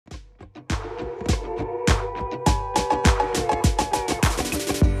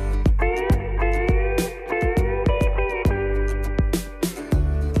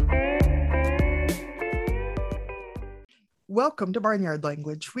Welcome to Barnyard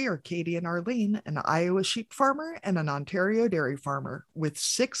Language. We are Katie and Arlene, an Iowa sheep farmer and an Ontario dairy farmer, with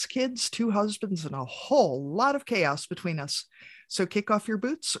 6 kids, 2 husbands, and a whole lot of chaos between us. So kick off your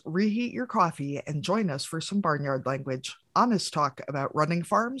boots, reheat your coffee, and join us for some Barnyard Language, honest talk about running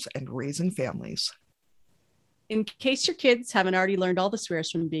farms and raising families. In case your kids haven't already learned all the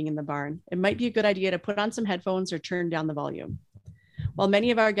swears from being in the barn, it might be a good idea to put on some headphones or turn down the volume. While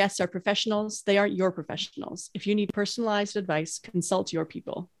many of our guests are professionals, they aren't your professionals. If you need personalized advice, consult your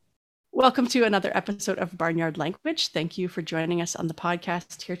people. Welcome to another episode of Barnyard Language. Thank you for joining us on the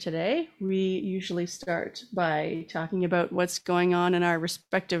podcast here today. We usually start by talking about what's going on in our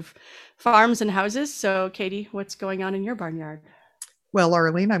respective farms and houses. So, Katie, what's going on in your barnyard? Well,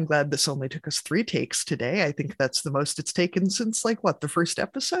 Arlene, I'm glad this only took us 3 takes today. I think that's the most it's taken since, the first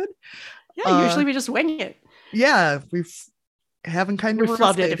episode? Yeah, usually we just wing it. Yeah, we've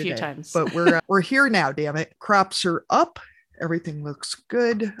flubbed it a few times, but we're here now. Damn it! Crops are up. Everything looks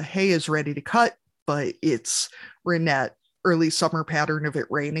good. The hay is ready to cut, but we're in that early summer pattern of it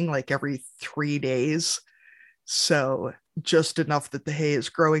raining like every 3 days. So just enough that the hay is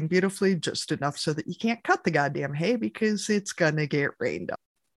growing beautifully, just enough so that you can't cut the goddamn hay because it's gonna get rained on.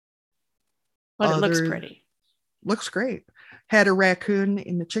 But it looks pretty. Looks great. Had a raccoon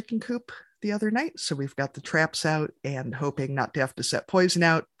in the chicken coop the other night, so we've got the traps out and hoping not to have to set poison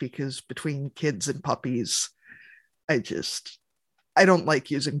out, because between kids and puppies, I don't like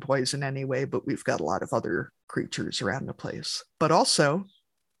using poison anyway, but we've got a lot of other creatures around the place. But also,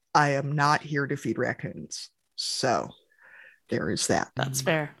 I am not here to feed raccoons, so there is that. That's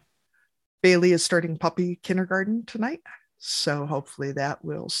fair. Bailey is starting puppy kindergarten tonight, so hopefully that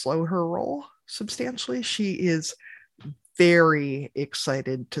will slow her roll substantially. She is very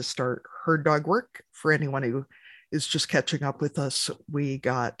excited to start her dog work. For anyone who is just catching up with us, we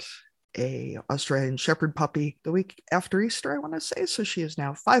got a Australian Shepherd puppy the week after Easter, I want to say. So she is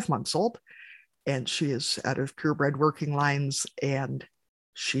now 5 months old, and she is out of purebred working lines, and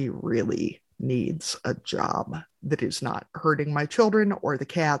she really needs a job that is not hurting my children or the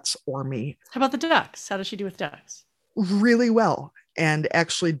cats or me. How about the ducks? How does she do with ducks? Really well. And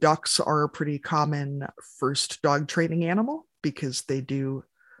actually, ducks are a pretty common first dog training animal because they do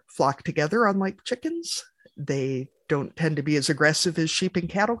flock together, unlike chickens. They don't tend to be as aggressive as sheep and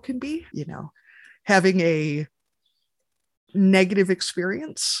cattle can be. Having a negative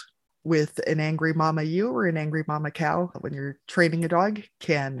experience with an angry mama ewe or an angry mama cow when you're training a dog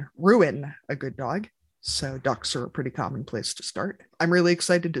can ruin a good dog. So ducks are a pretty common place to start. I'm really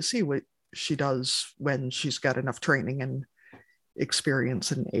excited to see what she does when she's got enough training and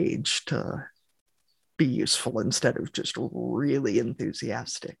experience and age to be useful instead of just really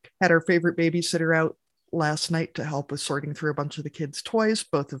enthusiastic. Had our favorite babysitter out last night to help with sorting through a bunch of the kids' toys.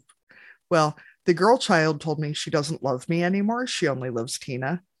 The girl child told me she doesn't love me anymore. She only loves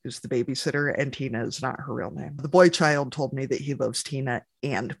Tina, who's the babysitter, and Tina is not her real name. The boy child told me that he loves Tina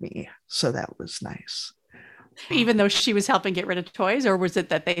and me, so that was nice. Even though she was helping get rid of toys, or was it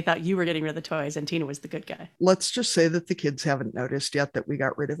that they thought you were getting rid of the toys and Tina was the good guy? Let's just say that the kids haven't noticed yet that we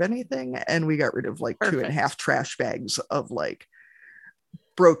got rid of anything, and we got rid of Perfect. 2.5 trash bags of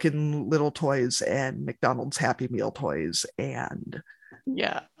broken little toys and McDonald's Happy Meal toys and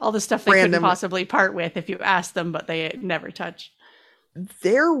all the stuff they couldn't possibly part with if you asked them, but they never touch.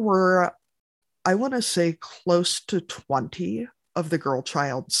 There were, I want to say, close to 20 of the girl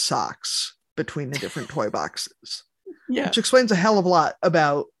child socks between the different toy boxes. Yeah. Which explains a hell of a lot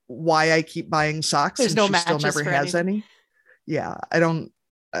about why I keep buying socks. There's no she still never has anything. Any. Yeah, I don't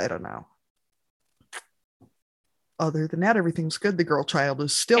know. Other than that, everything's good. The girl child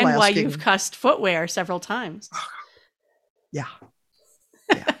is still asking. And why you've cussed footwear several times. Yeah.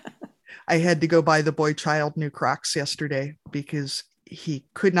 I had to go buy the boy child new Crocs yesterday because he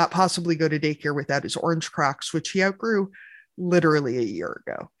could not possibly go to daycare without his orange Crocs, which he outgrew literally a year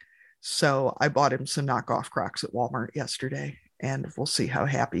ago. So I bought him some knockoff Crocs at Walmart yesterday, and we'll see how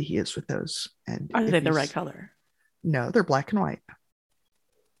happy he is with those. And are they the right color? No, they're black and white.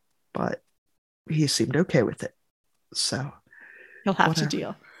 But he seemed okay with it. So he'll have to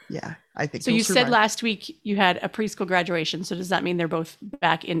deal. Yeah, I think so. You said last week you had a preschool graduation. So does that mean they're both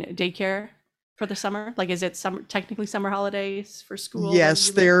back in daycare for the summer? Is it technically summer holidays for school? Yes,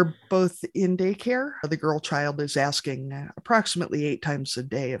 they're both in daycare. The girl child is asking approximately 8 times a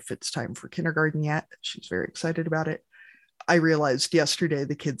day if it's time for kindergarten yet. She's very excited about it. I realized yesterday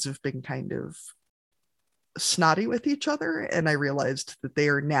the kids have been kind of snotty with each other, and I realized that they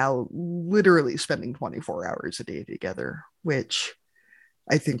are now literally spending 24 hours a day together, which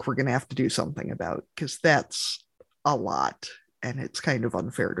I think we're going to have to do something about, because that's a lot, and it's kind of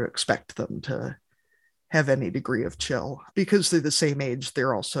unfair to expect them to have any degree of chill. Because they're the same age,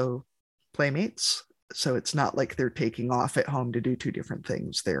 they're also playmates. So it's not like they're taking off at home to do two different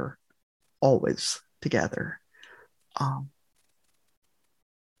things. They're always together.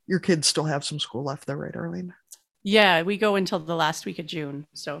 Your kids still have some school left though, right, Arlene? Yeah, we go until the last week of June.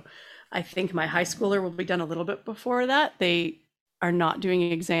 So I think my high schooler will be done a little bit before that. They are not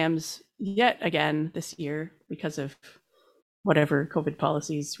doing exams yet again this year because of whatever COVID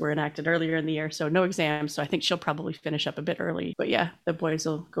policies were enacted earlier in the year. So no exams. So I think she'll probably finish up a bit early. But yeah, the boys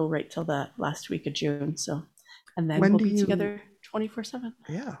will go right till that last week of June. So, and then we'll be together 24/7.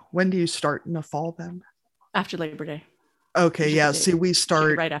 Yeah. When do you start in the fall then? After Labor Day. Okay. Yeah. See, we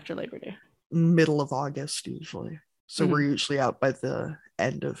start right after Labor Day. Middle of August usually. So we're usually out by the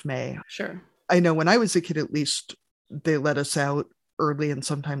end of May. Sure. I know when I was a kid, at least they let us out early and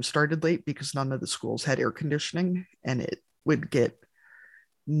sometimes started late because none of the schools had air conditioning and it would get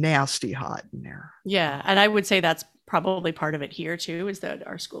nasty hot in there. Yeah. And I would say that's probably part of it here too, is that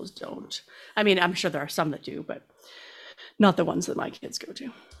our schools don't. I mean, I'm sure there are some that do, but not the ones that my kids go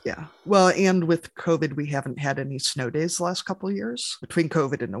to. Yeah. Well, and with COVID, we haven't had any snow days the last couple of years between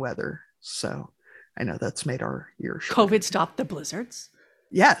COVID and the weather. So I know that's made our year shorter. COVID stopped the blizzards.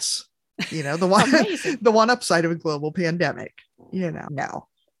 Yes. You know, the one upside of a global pandemic, you know, now.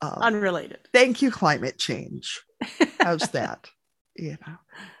 Unrelated. Thank you, climate change. How's that? You know,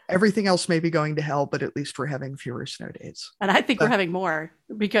 everything else may be going to hell, but at least we're having fewer snow days. And I think we're having more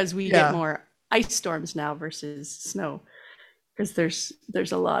because we get more ice storms now versus snow. Because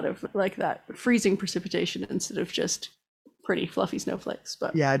there's a lot of like that freezing precipitation instead of just pretty fluffy snowflakes.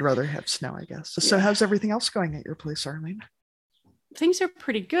 But yeah, I'd rather have snow, I guess. So how's everything else going at your place, Arlene? Things are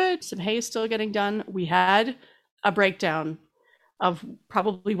pretty good. Some hay is still getting done. We had a breakdown of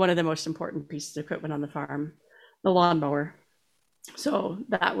probably one of the most important pieces of equipment on the farm, the lawnmower. So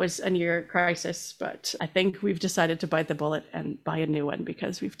that was a near crisis, but I think we've decided to bite the bullet and buy a new one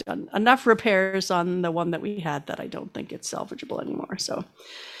because we've done enough repairs on the one that we had that I don't think it's salvageable anymore. So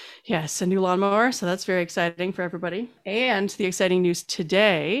yes, a new lawnmower. So that's very exciting for everybody. And the exciting news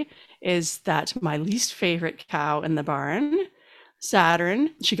today is that my least favorite cow in the barn,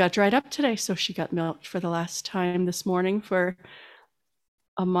 Saturn, she got dried up today. So she got milked for the last time this morning for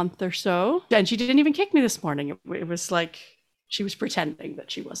a month or so. And she didn't even kick me this morning. It was like she was pretending that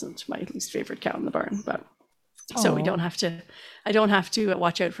she wasn't my least favorite cow in the barn. But so I don't have to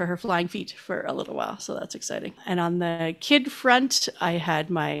watch out for her flying feet for a little while. So that's exciting. And on the kid front, I had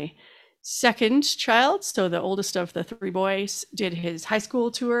my second child. So the oldest of the three boys did his high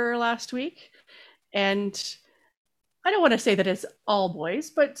school tour last week. And I don't want to say that it's all boys,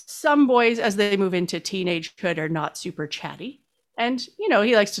 but some boys, as they move into teenagehood, are not super chatty. And, you know,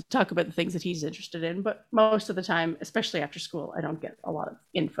 he likes to talk about the things that he's interested in. But most of the time, especially after school, I don't get a lot of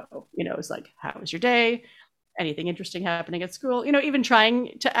info. You know, it's like, how was your day? Anything interesting happening at school? You know, even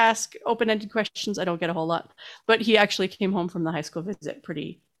trying to ask open-ended questions, I don't get a whole lot. But he actually came home from the high school visit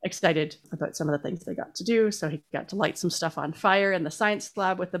pretty excited about some of the things they got to do. So he got to light some stuff on fire in the science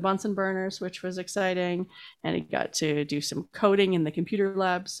lab with the Bunsen burners, which was exciting. And he got to do some coding in the computer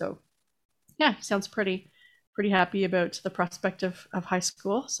lab. So yeah, sounds pretty happy about the prospect of high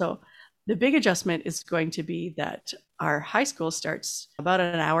school. So the big adjustment is going to be that our high school starts about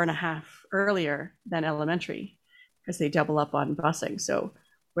an hour and a half earlier than elementary because they double up on busing. So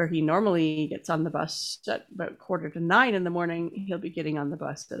where he normally gets on the bus at about 8:45 in the morning, he'll be getting on the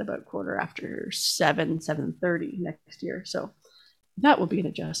bus at about 7:30 next year. So that will be an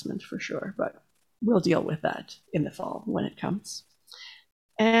adjustment for sure, but we'll deal with that in the fall when it comes.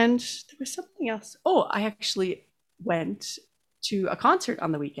 And there was something else. Oh, I actually went to a concert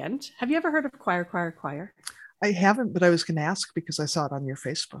on the weekend. Have you ever heard of Choir? I haven't, but I was going to ask because I saw it on your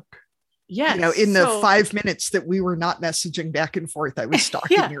Facebook. Yeah. You know, in the 5 minutes that we were not messaging back and forth, I was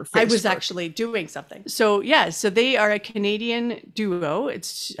stalking your Facebook. I was actually doing something. So so they are a Canadian duo.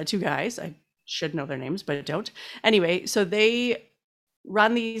 It's two guys. I should know their names, but I don't. Anyway, so they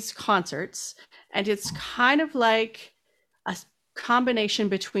run these concerts and it's kind of like a combination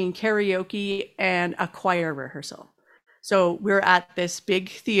between karaoke and a choir rehearsal. So we're at this big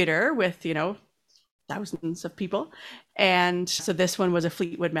theater with, you know, thousands of people. And so this one was a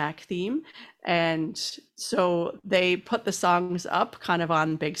Fleetwood Mac theme. And so they put the songs up kind of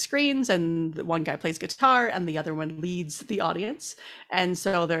on big screens and one guy plays guitar and the other one leads the audience. And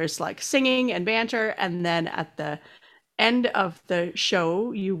so there's like singing and banter. And then at the end of the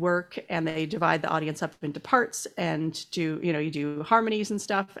show, you work and they divide the audience up into parts and you do harmonies and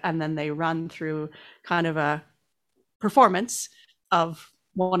stuff. And then they run through kind of a performance of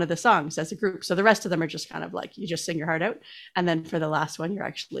one of the songs as a group. So the rest of them are just kind of like, you just sing your heart out. And then for the last one, you're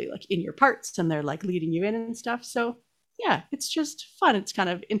actually like in your parts and they're like leading you in and stuff. So yeah, it's just fun. It's kind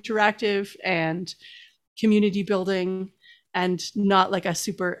of interactive and community building and not like a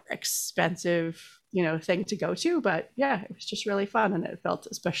super expensive, thing to go to. But yeah, it was just really fun. And it felt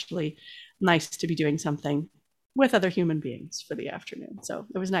especially nice to be doing something with other human beings for the afternoon. So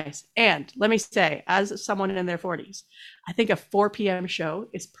it was nice. And let me say, as someone in their 40s, I think a 4 p.m. show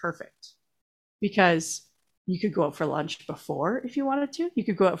is perfect because you could go out for lunch before if you wanted to. You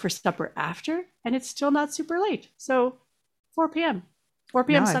could go out for supper after, and it's still not super late. So 4 p.m. 4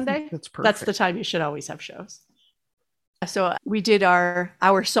 p.m. Sunday, that's the time you should always have shows. So we did our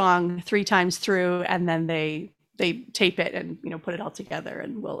song 3 times through, and then they tape it and put it all together,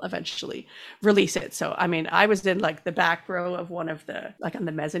 and we'll eventually release it. So I mean, I was in like the back row of one of the, like on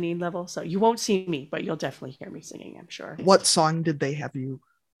the mezzanine level, so you won't see me, but you'll definitely hear me singing, I'm sure. What song did they have you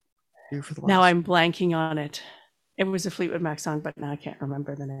do for the last? Now I'm blanking on it. It was a Fleetwood Mac song, but now I can't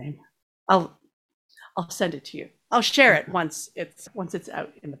remember the name. I'll send it to you. I'll share it once it's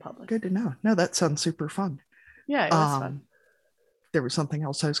out in the public. Good to know. No, that sounds super fun. Yeah, it was fun. There was something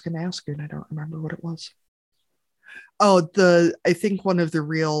else I was going to ask you, and I don't remember what it was. Oh, I think one of the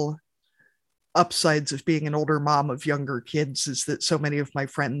real upsides of being an older mom of younger kids is that so many of my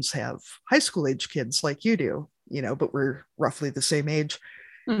friends have high school age kids like you do, but we're roughly the same age.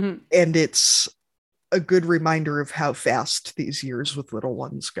 Mm-hmm. And it's a good reminder of how fast these years with little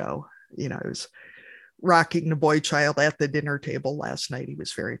ones go. I was rocking the boy child at the dinner table last night. He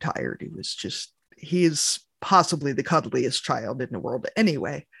was very tired. He is possibly the cuddliest child in the world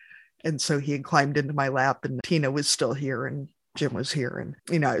anyway. And so he had climbed into my lap, and Tina was still here and Jim was here.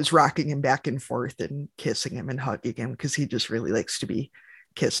 And, I was rocking him back and forth and kissing him and hugging him because he just really likes to be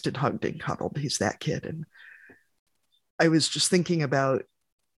kissed and hugged and cuddled. He's that kid. And I was just thinking about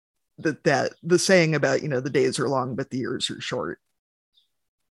that the saying about, the days are long, but the years are short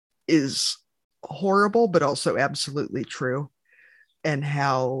is horrible, but also absolutely true. And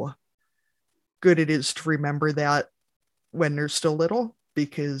how good it is to remember that when they're still little,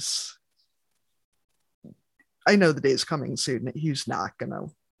 because I know the day's coming soon that he's not going to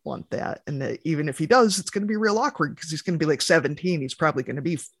want that. And that even if he does, it's going to be real awkward because he's going to be like 17. He's probably going to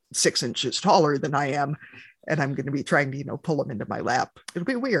be 6 inches taller than I am. And I'm going to be trying to, pull him into my lap. It'll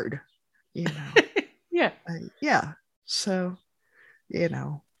be weird, Yeah. Yeah. So,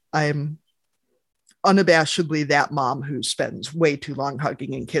 I'm unabashedly that mom who spends way too long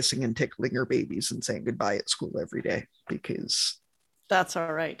hugging and kissing and tickling her babies and saying goodbye at school every day because that's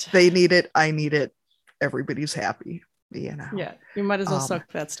all right. They need it. I need it. Everybody's happy, Yeah, you might as well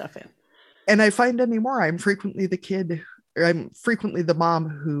suck that stuff in. And I find anymore, I'm frequently the mom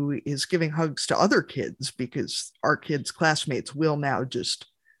who is giving hugs to other kids because our kids' classmates will now just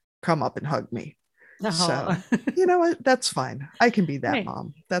come up and hug me. So, you know what? That's fine. I can be that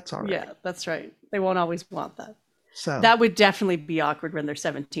mom. That's all right. Yeah, that's right. They won't always want that. So that would definitely be awkward when they're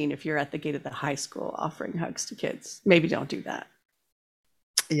 17 if you're at the gate of the high school offering hugs to kids. Maybe don't do that.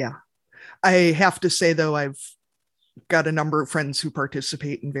 Yeah. I have to say, though, I've got a number of friends who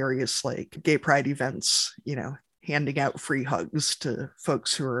participate in various like gay pride events, handing out free hugs to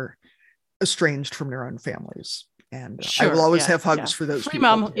folks who are estranged from their own families. And I will always have hugs for those free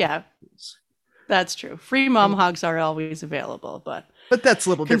people. Mom, yeah, that's true. Free mom hugs are always available, but that's a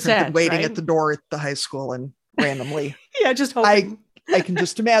little different than waiting at the door at the high school and randomly. Yeah, just hoping. I can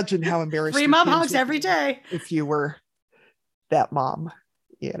just imagine how embarrassed. Free mom hugs every day. If you were that mom,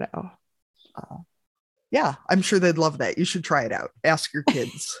 yeah, I'm sure they'd love that. You should try it out. Ask your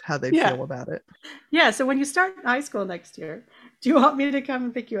kids how they feel about it. Yeah. So when you start high school next year, do you want me to come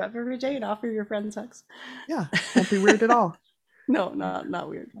and pick you up every day and offer your friends hugs? Yeah, won't be weird at all. No, not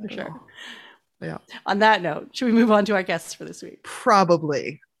weird for sure. Yeah. On that note, should we move on to our guests for this week?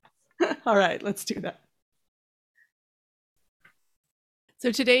 Probably. All right, let's do that.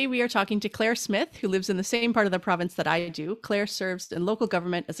 So today we are talking to Claire Smith, who lives in the same part of the province that I do. Claire serves in local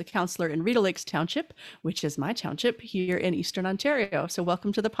government as a councillor in Rideau Lakes Township, which is my township here in Eastern Ontario. So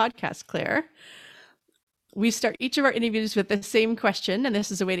welcome to the podcast, Claire. We start each of our interviews with the same question, and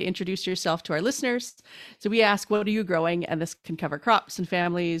this is a way to introduce yourself to our listeners. So we ask, what are you growing? And this can cover crops and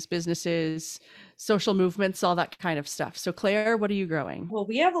families, businesses, social movements, all that kind of stuff. So Claire, what are you growing? Well,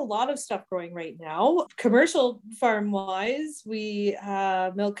 we have a lot of stuff growing right now. Commercial farm wise, we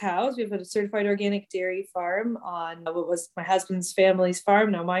milk cows. We have a certified organic dairy farm on what was my husband's family's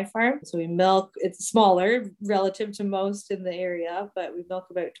farm, now my farm. So we milk, it's smaller relative to most in the area, but we milk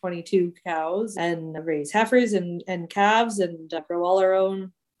about 22 cows and raise heifers and calves and grow all our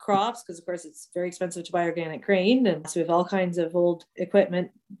own crops, because of course it's very expensive to buy organic grain. And so we have all kinds of old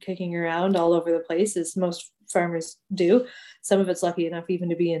equipment kicking around all over the place, as most farmers do. Some of it's lucky enough even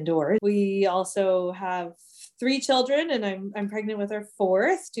to be indoors. We also have 3 children, and I'm pregnant with our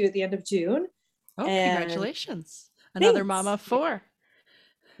 4th, due at the end of June. Oh, And congratulations. Another mama of 4.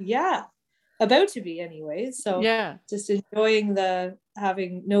 Yeah, about to be anyway. So yeah, just enjoying the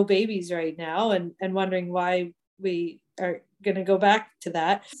having no babies right now, and wondering why we are going to go back to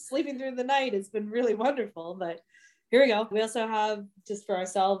that. Sleeping through the night has been really wonderful, but here we go. We also have, just for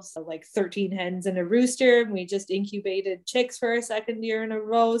ourselves, like 13 hens and a rooster. We just incubated chicks for our 2nd year in a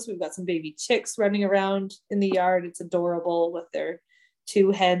row. So we've got some baby chicks running around in the yard. It's adorable with their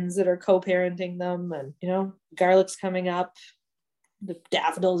 2 hens that are co-parenting them. And, you know, garlic's coming up, the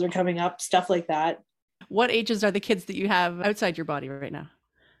daffodils are coming up, stuff like that. What ages are the kids that you have outside your body right now?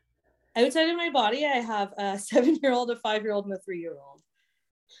 Outside of my body, I have a 7-year-old, a 5-year-old, and a 3-year-old.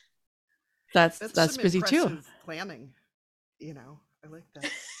 That's some busy too. Planning, you know. I like that.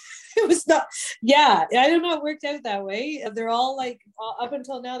 It was not, yeah, I don't know, it worked out that way. They're all like, up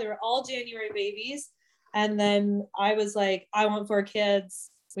until now, they were all January babies. And then I was like, I want 4 kids.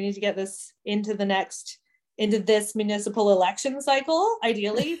 We need to get this into this municipal election cycle,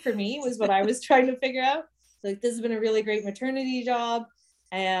 ideally, for me, was what I was trying to figure out. Like, this has been a really great maternity job,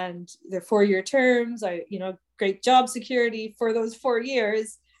 and they're 4-year terms. Great job security for those 4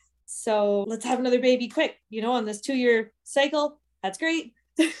 years. So let's have another baby quick, on this 2-year cycle. That's great.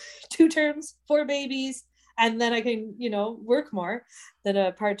 2 terms, 4 babies. And then I can, work more than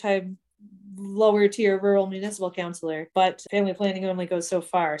a part-time lower tier rural municipal councillor. But family planning only goes so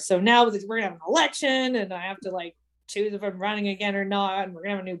far. So now we're going to have an election, and I have to choose if I'm running again or not. And we're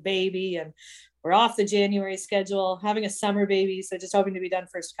going to have a new baby, and we're off the January schedule, having a summer baby. So just hoping to be done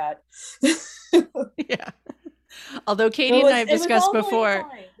first cut. Yeah. Although Katie and I have discussed before,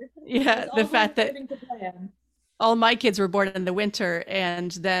 the fact that all my kids were born in the winter,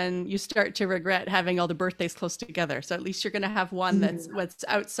 and then you start to regret having all the birthdays close together. So at least you're going to have one that's what's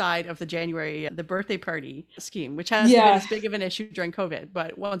outside of the birthday party scheme, which hasn't been as big of an issue during COVID.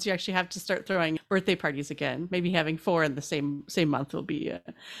 But once you actually have to start throwing birthday parties again, maybe having 4 in the same month will be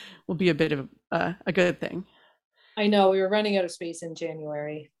a bit of a good thing. I know, we were running out of space in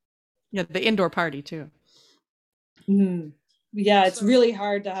January. Yeah, the indoor party too. Mm-hmm. Yeah, it's really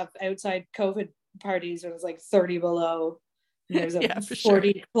hard to have outside COVID parties when it's like 30 below. There's a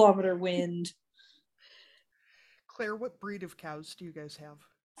 40-kilometer wind. Claire, what breed of cows do you guys have?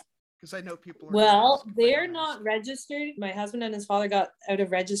 Because I know people are. Well, they're not registered. My husband and his father got out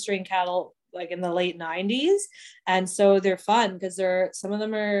of registering cattle in the late 90s, and so they're fun because some of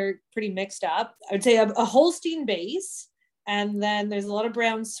them are pretty mixed up. I would say a Holstein base. And then there's a lot of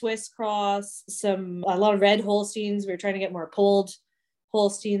brown Swiss cross, a lot of red Holsteins. We're trying to get more pulled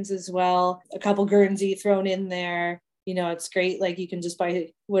Holsteins as well. A couple Guernsey thrown in there. It's great. You can just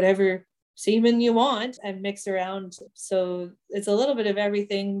buy whatever semen you want and mix around. So it's a little bit of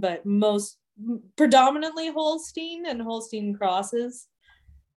everything, but predominantly Holstein and Holstein crosses.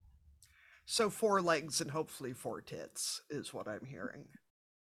 So 4 legs and hopefully 4 tits is what I'm hearing.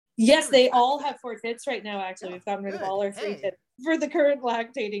 Yes, they all have 4 tits right now, actually. Yeah, we've gotten rid of all our 3 tits for the current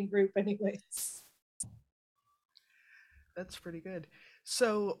lactating group anyways. That's pretty good.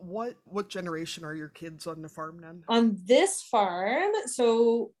 So what generation are your kids on the farm then? On this farm,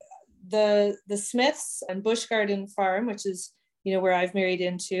 so the Smiths and Bush Garden farm, which is, where I've married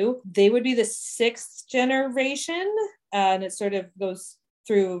into, they would be the 6th generation. And it sort of goes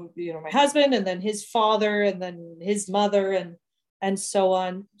through, my husband and then his father and then his mother and so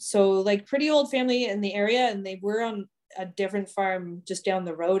on. So pretty old family in the area, and they were on a different farm just down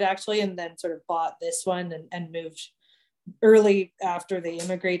the road actually, and then sort of bought this one and moved early after they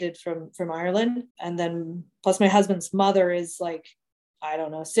immigrated from Ireland. And then plus my husband's mother is 6th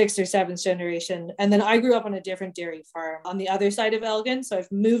or 7th generation. And then I grew up on a different dairy farm on the other side of Elgin. So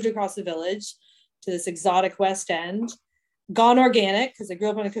I've moved across the village to this exotic West End, gone organic because I grew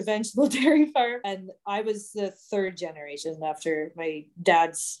up on a conventional dairy farm, and I was the 3rd generation after my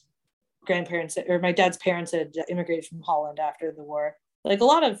dad's parents had immigrated from Holland after the war, like a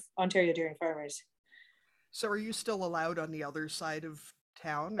lot of Ontario dairy farmers. So are you still allowed on the other side of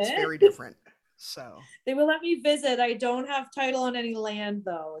town? It's very different. So they will let me visit. I don't have title on any land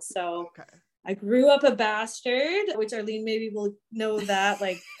though. So okay. I grew up a bastard, which Arlene maybe will know that,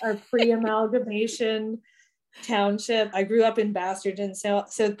 our pre-amalgamation township. I grew up in Bastarton,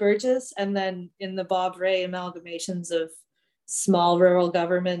 South Burgess, and then in the Bob Ray amalgamations of small rural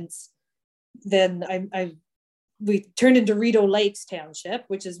governments. Then we turned into Rideau Lakes Township,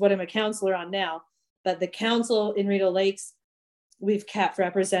 which is what I'm a councillor on now. But the council in Rideau Lakes we've kept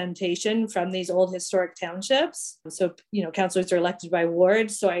representation from these old historic townships. So, councillors are elected by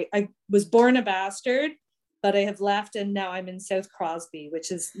ward. So I was born a bastard, but I have left and now I'm in South Crosby,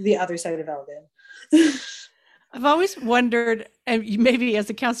 which is the other side of Elgin. I've always wondered, and maybe as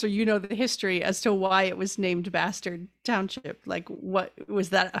a counselor, you know the history as to why it was named Bastard Township. Like, what was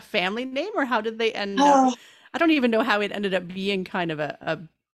that, a family name, or how did they end up? I don't even know how it ended up being kind of a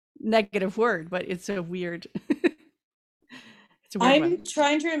negative word, but it's a weird. It's a weird one.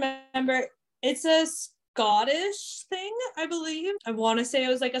 Trying to remember. It's a Scottish thing, I believe. I want to say it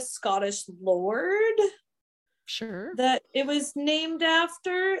was like a Scottish lord. Sure. That it was named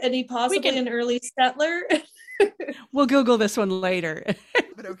after, and he possibly an early settler. We'll Google this one later.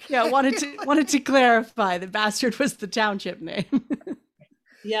 Okay. Yeah, wanted to clarify that Bastard was the township name.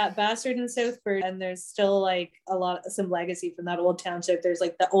 Yeah, Bastard in Southford, and there's still like some legacy from that old township. There's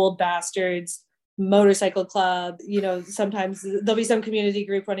like the Old Bastards motorcycle club. Sometimes there'll be some community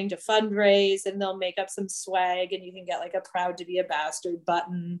group wanting to fundraise, and they'll make up some swag, and you can get like a "Proud to be a Bastard"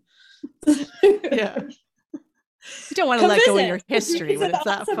 button. Yeah. You don't want to let go of your history when it's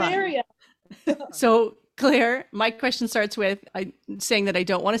that fun. Area. So, Claire, my question starts with saying that I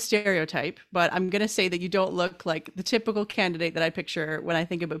don't want to stereotype, but I'm going to say that you don't look like the typical candidate that I picture when I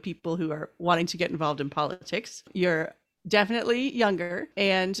think about people who are wanting to get involved in politics. You're definitely younger.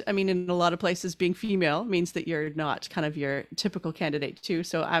 And I mean, in a lot of places, being female means that you're not kind of your typical candidate too.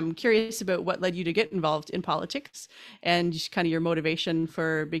 So I'm curious about what led you to get involved in politics and just kind of your motivation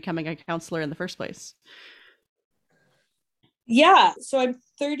for becoming a counselor in the first place. Yeah, so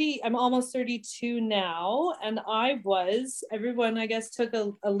I'm almost 32 now, and everyone I guess took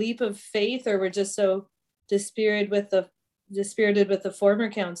a leap of faith, or were just so dispirited with the former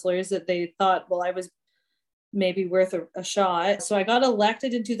counselors that they thought, well, I was maybe worth a shot. So I got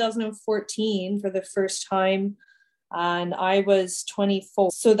elected in 2014 for the first time, and I was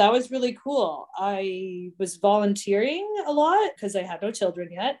 24. So that was really cool. I was volunteering a lot because I had no children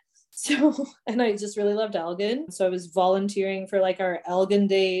yet. So, and I just really loved Elgin. So I was volunteering for like our Elgin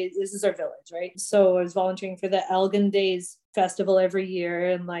Days. This is our village, right? So I was volunteering for the Elgin Days festival every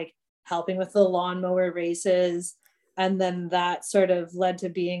year and like helping with the lawnmower races. And then that sort of led to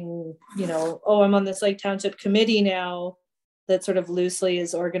being, I'm on this like township committee now that sort of loosely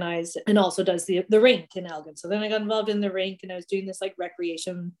is organized and also does the rink in Elgin. So then I got involved in the rink and I was doing this like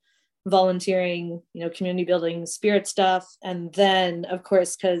recreation volunteering, community building, spirit stuff. And then of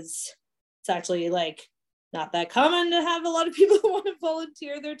course, because it's actually like not that common to have a lot of people who want to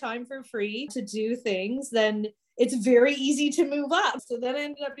volunteer their time for free to do things, then it's very easy to move up. So then I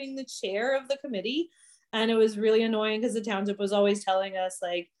ended up being the chair of the committee. And it was really annoying because the township was always telling us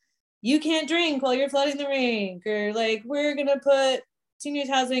like, you can't drink while you're flooding the rink, or like, we're going to put seniors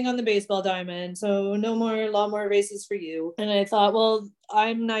housing on the baseball diamond, so no more lawnmower races for you. And I thought, well,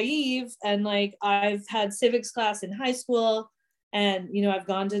 I'm naive, and like I've had civics class in high school, and I've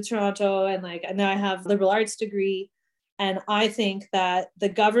gone to Toronto, and like and now I have a liberal arts degree, and I think that the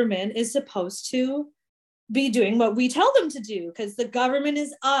government is supposed to be doing what we tell them to do, because the government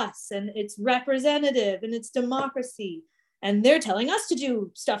is us and it's representative and it's democracy, and they're telling us to do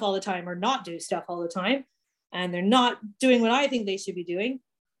stuff all the time or not do stuff all the time. And they're not doing what I think they should be doing.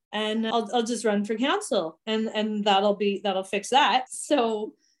 And I'll just run for council, and that'll fix that.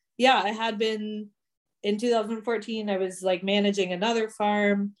 So yeah, I had been in 2014, I was like managing another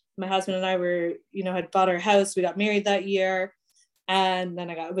farm. My husband and I were, had bought our house. We got married that year. And then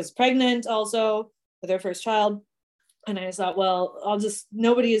I was pregnant also with our first child. And I just thought, well,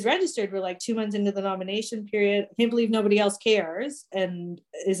 nobody is registered. We're like 2 months into the nomination period. I can't believe nobody else cares and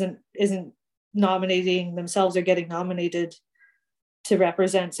isn't nominating themselves or getting nominated to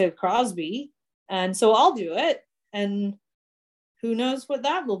represent South Crosby. And so I'll do it. And who knows what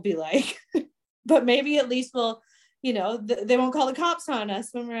that will be like. But maybe at least we'll, they won't call the cops on us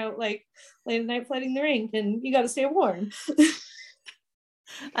when we're out like late at night flooding the rink, and you got to stay warm.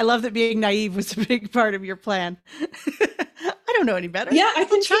 I love that being naive was a big part of your plan. I don't know any better. Yeah, I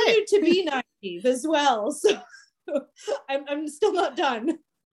continue to be naive as well. So I'm still not done.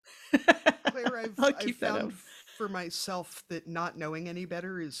 Claire, I've found for myself that not knowing any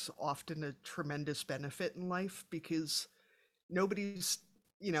better is often a tremendous benefit in life, because nobody's,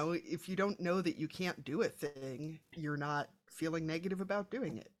 if you don't know that you can't do a thing, you're not feeling negative about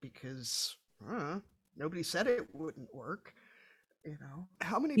doing it because nobody said it wouldn't work.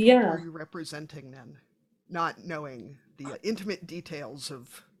 How many people are you representing then, not knowing the intimate details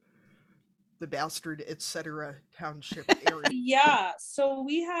of the Bastard, etc. township area? Yeah, so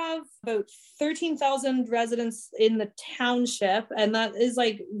we have about 13,000 residents in the township, and that is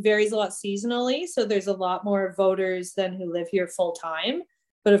like varies a lot seasonally. So there's a lot more voters than who live here full time.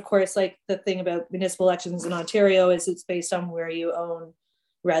 But of course, like the thing about municipal elections in Ontario is it's based on where you own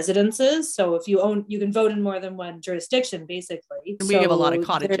residences. So if you own, you can vote in more than one jurisdiction, basically. And we have a lot of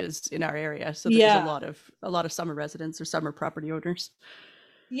cottages in our area, so there's a lot of summer residents or summer property owners.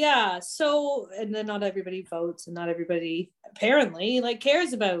 Yeah, so and then not everybody votes, and not everybody apparently like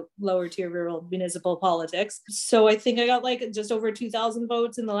cares about lower tier rural municipal politics. So I think I got like just over 2,000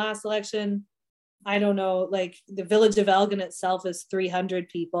 votes in the last election. I don't know, like the village of Elgin itself is 300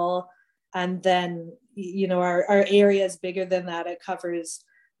 people. And then, you know, our area is bigger than that. It covers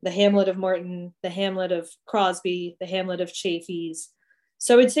the hamlet of Morton, the hamlet of Crosby, the hamlet of Chaffees.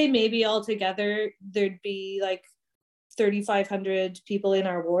 So I would say maybe altogether there'd be like 3,500 people in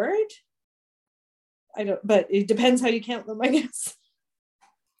our ward. But it depends how you count them, I guess.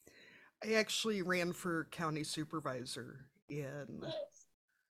 I actually ran for county supervisor in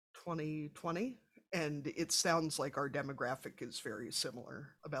 2020. And it sounds like our demographic is very similar,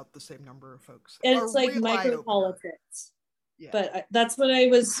 about the same number of folks. It's like micro politics. Yeah. But that's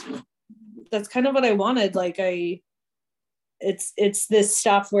kind of what I wanted. Like it's this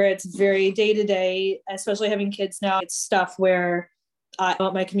stuff where it's very day to day, especially having kids now. It's stuff where I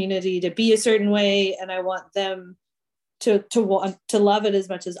want my community to be a certain way, and I want them to want to love it as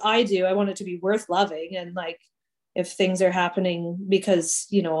much as I do. I want it to be worth loving. And like, if things are happening because,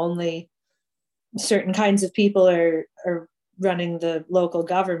 you know, only certain kinds of people are running the local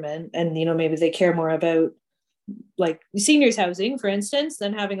government, and, you know, maybe they care more about like seniors housing, for instance,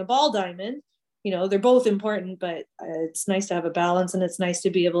 than having a ball diamond. You know, they're both important, but it's nice to have a balance, and it's nice to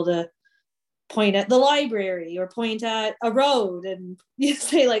be able to point at the library or point at a road and you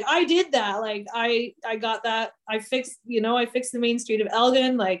say like, I did that. Like I got that. I fixed the main street of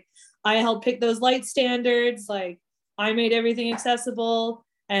Elgin. Like I helped pick those light standards. Like I made everything accessible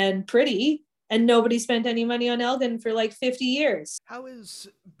and pretty, and nobody spent any money on Elgin for like 50 years. How has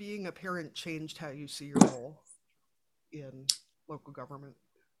being a parent changed how you see your role in local government?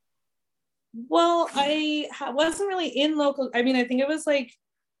 Well, I wasn't really in local. I mean, I think it was like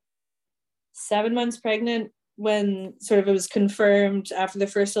 7 months pregnant when sort of it was confirmed after the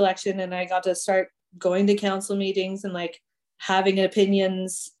first election, and I got to start going to council meetings and like having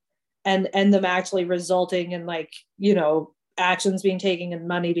opinions and them actually resulting in like, you know, actions being taken and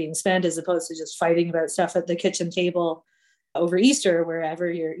money being spent, as opposed to just fighting about stuff at the kitchen table over Easter or wherever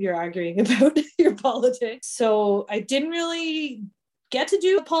you're arguing about your politics. So I didn't really get to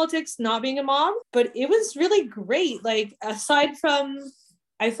do politics not being a mom, but it was really great. Like aside from,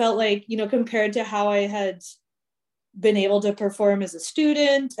 I felt like, you know, compared to how I had been able to perform as a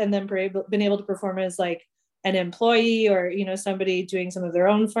student and then been able to perform as like an employee or, you know, somebody doing some of their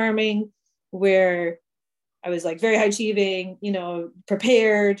own farming, where I was like very high achieving, you know,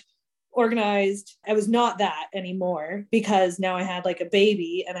 prepared, organized. I was not that anymore, because now I had like a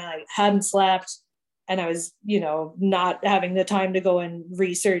baby and I hadn't slept, and I was, you know, not having the time to go and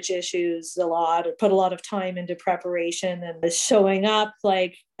research issues a lot or put a lot of time into preparation and showing up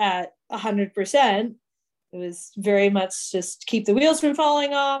like at 100%. It was very much just keep the wheels from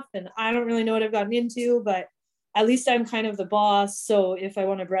falling off. And I don't really know what I've gotten into, but at least I'm kind of the boss. So if I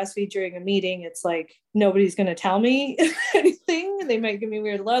want to breastfeed during a meeting, it's like nobody's going to tell me anything. They might give me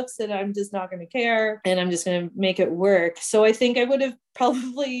weird looks and I'm just not going to care. And I'm just going to make it work. So I think I would have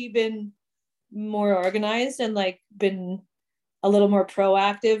probably been more organized and like been a little more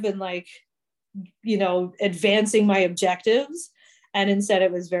proactive and like, you know, advancing my objectives. And instead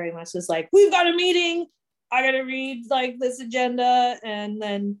it was very much just like, we've got a meeting. I got to read like this agenda. And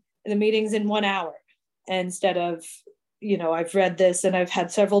then the meeting's in 1 hour. Instead of, you know, I've read this and I've had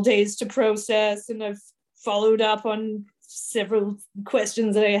several days to process and I've followed up on several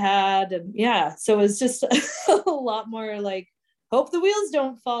questions that I had. And yeah, so it's just a lot more like, hope the wheels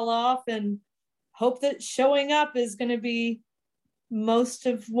don't fall off and hope that showing up is going to be most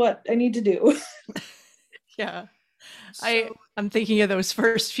of what I need to do. Yeah. I'm thinking of those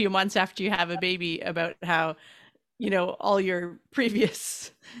first few months after you have a baby, about how, you know, all your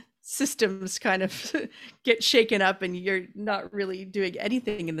previous systems kind of get shaken up and you're not really doing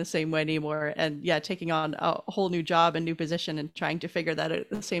anything in the same way anymore. And yeah, taking on a whole new job and new position and trying to figure that out at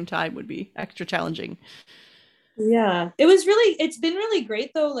the same time would be extra challenging. Yeah, it's been really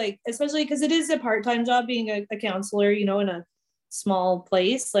great though, like especially because it is a part-time job being a counselor, you know, in a small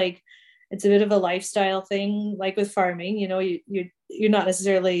place. Like it's a bit of a lifestyle thing, like with farming, you know, you're not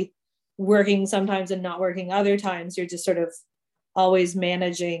necessarily working sometimes and not working other times. You're just sort of always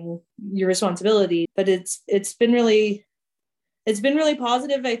managing your responsibility. But it's been really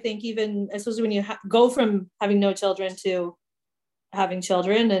positive, I think, even especially when you go from having no children to having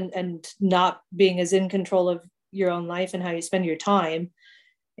children, and not being as in control of your own life and how you spend your time.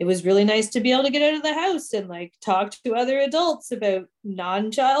 It was really nice to be able to get out of the house and like talk to other adults about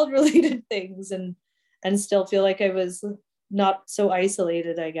non-child related things, and still feel like I was not so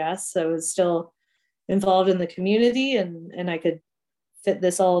isolated, I guess. I was still involved in the community, and I could fit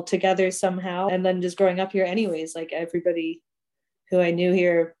this all together somehow. And then just growing up here anyways, like everybody who I knew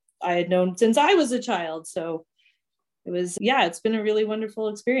here, I had known since I was a child. So it was, yeah, it's been a really wonderful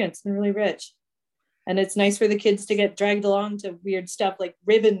experience and really rich. And it's nice for the kids to get dragged along to weird stuff like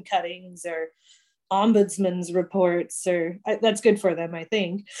ribbon cuttings or ombudsman's reports, or that's good for them, I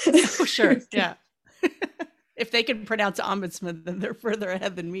think. Oh, sure. Yeah. If they can pronounce ombudsman, then they're further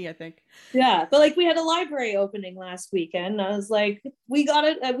ahead than me, I think. Yeah. But like we had a library opening last weekend. I was like, we got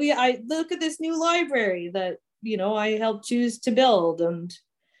it. I look at this new library that, you know, I helped choose to build. And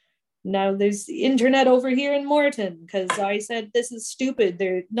now there's internet over here in Morton because I said this is stupid.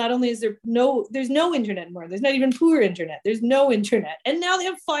 There not only is there's no internet anymore. There's not even poor internet. There's no internet. And now they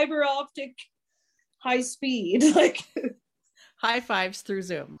have fiber optic high speed. Like high fives through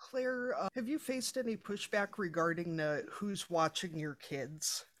Zoom. Claire, have you faced any pushback regarding who's watching your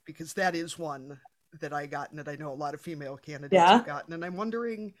kids? Because that is one that I got, and that I know a lot of female candidates have gotten. And I'm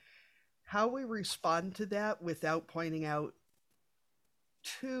wondering how we respond to that without pointing out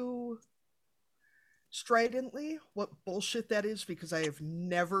too stridently what bullshit that is, because I have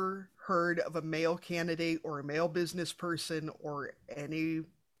never heard of a male candidate or a male business person or any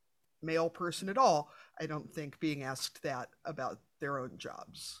male person at all, I don't think, being asked that about their own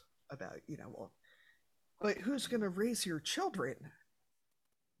jobs, about, you know, well, but who's going to raise your children?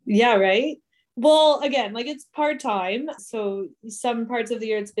 Yeah, right. Well, again, like it's part-time, so some parts of the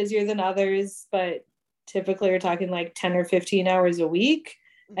year it's busier than others, but typically we're talking like 10 or 15 hours a week.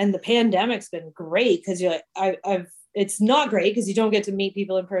 And the pandemic's been great because you're like, it's not great because you don't get to meet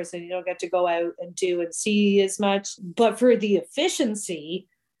people in person. You don't get to go out and do and see as much. But for the efficiency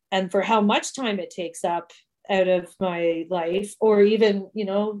and for how much time it takes up out of my life, or even, you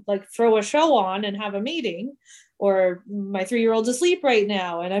know, like throw a show on and have a meeting, or my 3-year-old's asleep right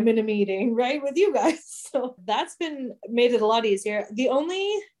now and I'm in a meeting, right, with you guys. So that's made it a lot easier.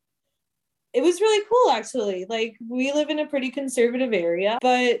 It was really cool, actually. Like, we live in a pretty conservative area,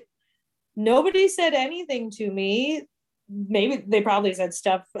 but nobody said anything to me. Maybe they probably said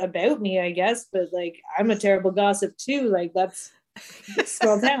stuff about me, I guess, but like, I'm a terrible gossip too. Like, that's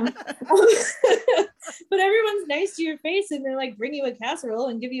scroll down. But everyone's nice to your face and they like bring you a casserole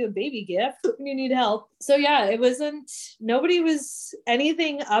and give you a baby gift when you need help. So yeah, nobody was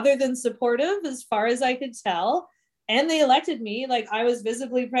anything other than supportive as far as I could tell. And they elected me. Like, I was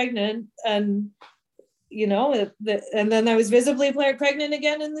visibly pregnant, and you know, and then I was visibly pregnant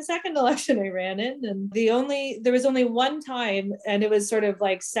again in the second election I ran in. And there was only one time, and it was sort of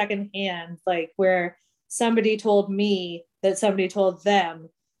like secondhand, like where somebody told me that somebody told them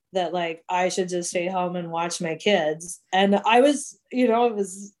that like I should just stay home and watch my kids. And I was, you know, it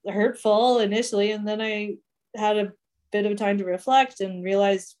was hurtful initially, and then I had a bit of time to reflect and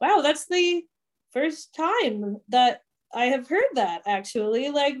realized, wow, that's the first time that I have heard that, actually.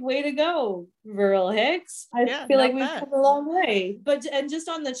 Like, way to go, Rural Hicks. I feel like we've come a long way. And just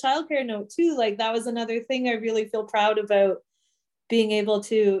on the childcare note too, like that was another thing I really feel proud about, being able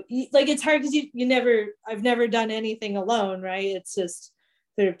to, like, it's hard because I've never done anything alone, right? It's just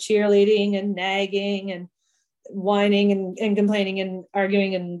sort of cheerleading and nagging and whining and complaining and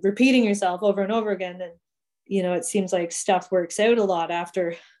arguing and repeating yourself over and over again. And, you know, it seems like stuff works out a lot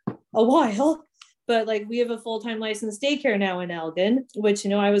after a while. But like, we have a full-time licensed daycare now in Elgin, which, you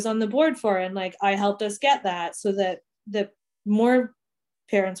know, I was on the board for, and like I helped us get that so that more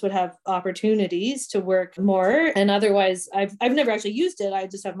parents would have opportunities to work more. And otherwise, I've never actually used it. I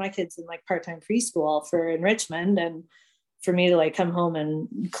just have my kids in like part-time preschool for enrichment, and for me to like come home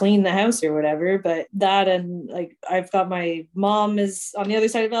and clean the house or whatever. But that, and like, I've got my mom is on the other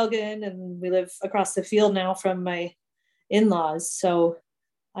side of Elgin, and we live across the field now from my in-laws. So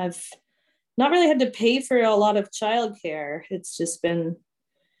I've not really had to pay for a lot of childcare. It's just been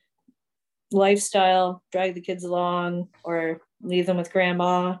lifestyle, drag the kids along or leave them with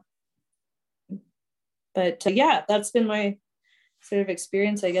grandma. But yeah, that's been my sort of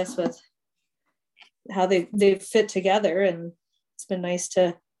experience, I guess, with how they fit together. And it's been nice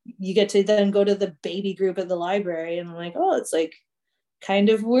you get to then go to the baby group at the library, and I'm like, oh, it's like kind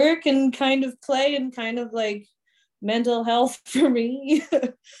of work and kind of play and kind of like mental health for me.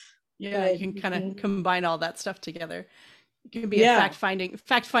 Yeah, you can kind of combine all that stuff together. It can be a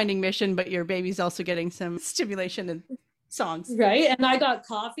fact-finding mission, but your baby's also getting some stimulation and songs. Right. And I got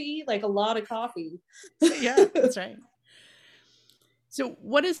coffee, like a lot of coffee. Yeah, that's right. So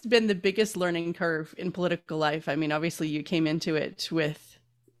what has been the biggest learning curve in political life? I mean, obviously you came into it with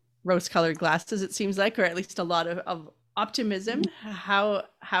rose-colored glasses, it seems like, or at least a lot of optimism. How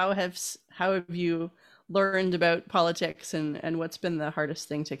have you learned about politics, and what's been the hardest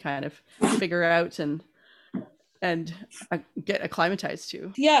thing to kind of figure out and get acclimatized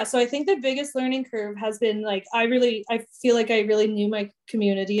to? Yeah, so I think the biggest learning curve has been like, I feel like I really knew my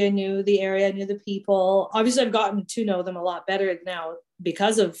community. I knew the area, I knew the people. Obviously, I've gotten to know them a lot better now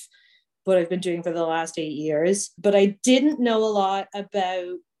because of what I've been doing for the last 8 years. But I didn't know a lot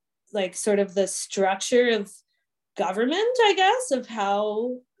about like sort of the structure of government, I guess, of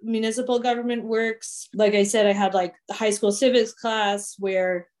how municipal government works. Like I said, I had like the high school civics class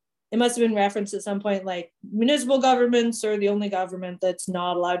where it must have been referenced at some point, like municipal governments are the only government that's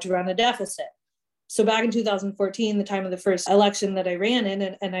not allowed to run a deficit. So back in 2014, the time of the first election that I ran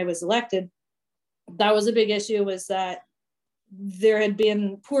in and I was elected, that was a big issue, was that there had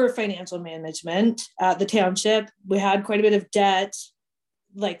been poor financial management at the township. We had quite a bit of debt.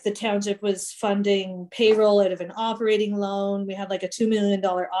 Like the township was funding payroll out of an operating loan. We had like a $2 million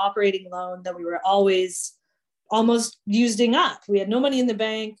operating loan that we were always almost using up. We had no money in the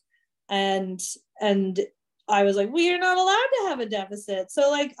bank. And I was like, we are not allowed to have a deficit. So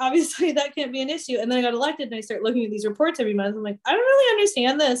like, obviously that can't be an issue. And then I got elected and I start looking at these reports every month. I'm like, I don't really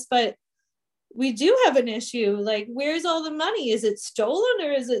understand this, but we do have an issue. Like, where's all the money? Is it stolen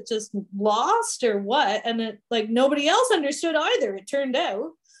or is it just lost or what? And it, like, nobody else understood either, it turned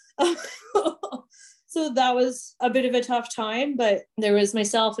out. So that was a bit of a tough time, but there was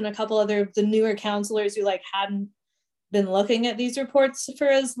myself and a couple other of the newer counselors who like hadn't been looking at these reports for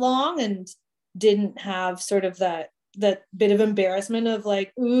as long and didn't have sort of that bit of embarrassment of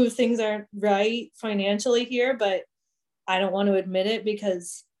like, ooh, things aren't right financially here, but I don't want to admit it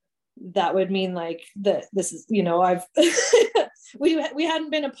because that would mean like that this is, you know, I've we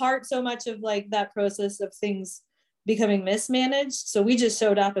hadn't been a part so much of like that process of things becoming mismanaged. So we just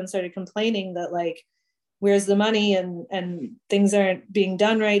showed up and started complaining that like, where's the money and things aren't being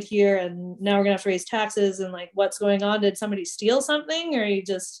done right here. And now we're gonna have to raise taxes and like, what's going on? Did somebody steal something or you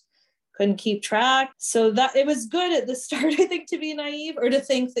just couldn't keep track? So that it was good at the start, I think, to be naive or to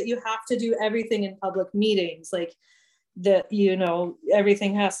think that you have to do everything in public meetings. Like that, you know,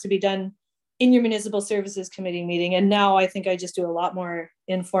 everything has to be done in your municipal services committee meeting. And now I think I just do a lot more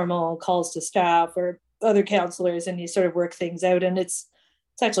informal calls to staff or other counselors and you sort of work things out. And it's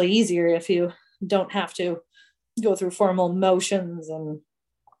actually easier if you don't have to go through formal motions and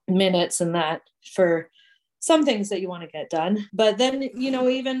minutes and that for some things that you want to get done. But then, you know,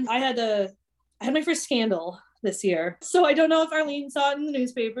 even I had my first scandal this year. So I don't know if Arlene saw it in the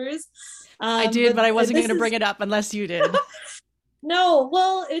newspapers. I did, but I wasn't going to bring it up unless you did. No,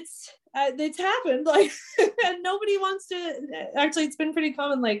 well, it's happened. Like, and nobody wants to. Actually, it's been pretty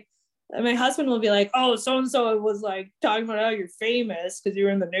common. Like, my husband will be like, "Oh, so and so was like talking about how you're famous because you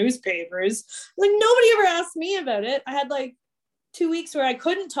were in the newspapers." Like, nobody ever asked me about it. I had like 2 weeks where I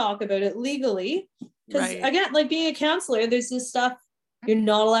couldn't talk about it legally because, right. Again, like being a counselor, there's this stuff you're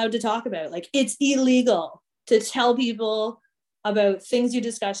not allowed to talk about. Like, it's illegal to tell people about things you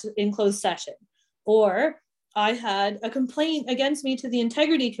discuss in closed session. Or I had a complaint against me to the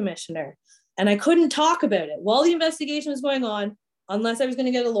integrity commissioner and I couldn't talk about it while the investigation was going on unless I was going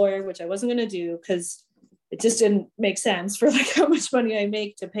to get a lawyer, which I wasn't going to do because it just didn't make sense for like how much money I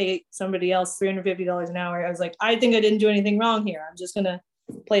make to pay somebody else $350 an hour. I was like, I think I didn't do anything wrong here. I'm just going to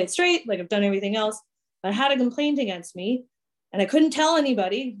play it straight. Like I've done everything else. I had a complaint against me and I couldn't tell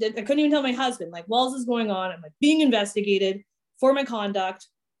anybody. I couldn't even tell my husband, like, while this is going on, I'm like being investigated for my conduct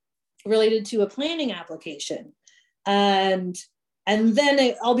related to a planning application. And then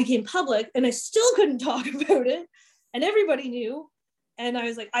it all became public and I still couldn't talk about it. And everybody knew. And I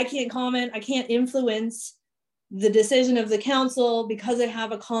was like, I can't comment. I can't influence the decision of the council because I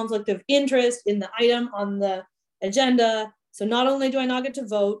have a conflict of interest in the item on the agenda. So not only do I not get to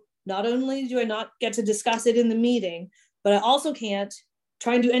vote, not only do I not get to discuss it in the meeting, but I also can't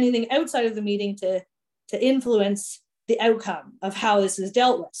try and do anything outside of the meeting to influence the outcome of how this is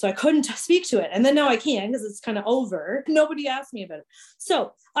dealt with. So I couldn't speak to it. And then now I can because it's kind of over. Nobody asked me about it.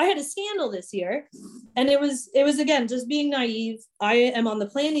 So I had a scandal this year and it was again, just being naive. I am on the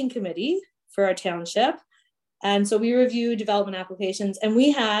planning committee for our township. And so we review development applications and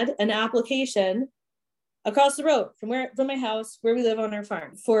we had an application across the road from my house where we live on our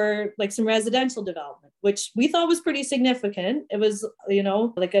farm for like some residential development, which we thought was pretty significant. It was, you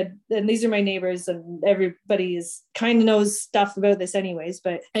know, like and these are my neighbors and everybody is kind of knows stuff about this anyways.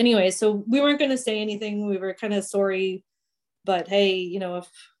 But anyway, so we weren't going to say anything. We were kind of sorry, but hey, you know, if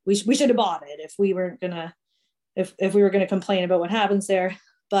we should have bought it if we weren't going to, if we were going to complain about what happens there.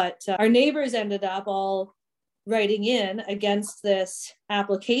 But our neighbors ended up all writing in against this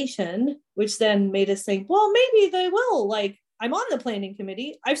application, which then made us think, well, maybe they will. Like, I'm on the planning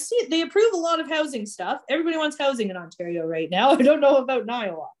committee. I've seen they approve a lot of housing stuff. Everybody wants housing in Ontario right now. I don't know about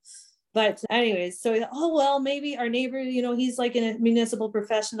Iowa. But anyways, so, oh, well, maybe our neighbor, you know, he's like a municipal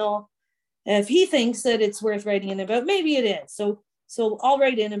professional. If he thinks that it's worth writing in about, maybe it is. So I'll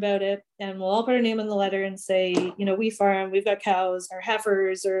write in about it and we'll all put our name in the letter and say, you know, we farm, we've got cows, our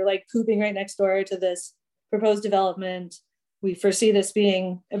heifers are like pooping right next door to this proposed development. We foresee this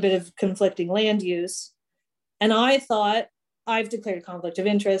being a bit of conflicting land use. And I thought, I've declared a conflict of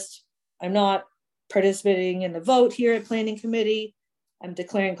interest. I'm not participating in the vote here at planning committee. I'm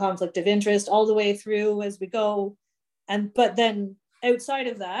declaring conflict of interest all the way through as we go. But then outside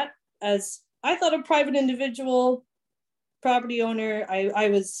of that, as I thought a private individual property owner, I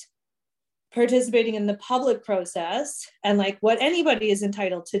was participating in the public process and like what anybody is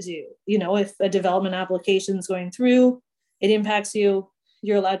entitled to do. You know, if a development application is going through, it impacts you,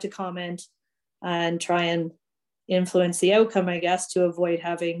 you're allowed to comment and try and influence the outcome, I guess, to avoid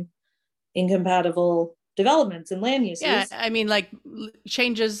having incompatible developments and land uses. Yeah, I mean, like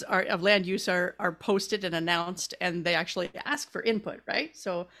changes of land use are posted and announced, and they actually ask for input, right?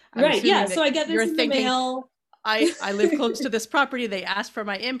 So right, yeah. So I get this in the mail. I live close to this property. They asked for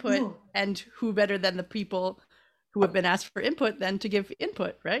my input, and who better than the people who have been asked for input than to give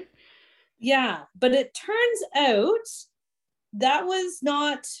input, right? Yeah, but it turns out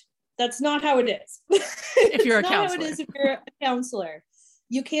that's not how it is. If you're a counselor. Not how it is if you're a counselor.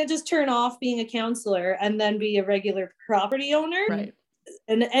 You can't just turn off being a counselor and then be a regular property owner. Right.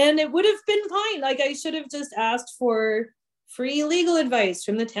 And it would have been fine. Like I should have just asked for free legal advice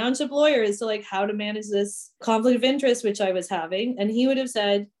from the township lawyer as to like how to manage this conflict of interest, which I was having. And he would have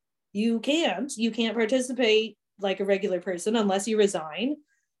said, you can't participate like a regular person unless you resign,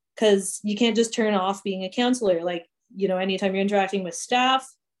 because you can't just turn off being a counselor. Like, you know, anytime you're interacting with staff,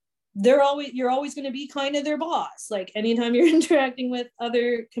 you're always going to be kind of their boss. Like anytime you're interacting with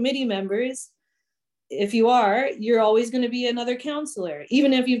other committee members, if you are, you're always going to be another counselor,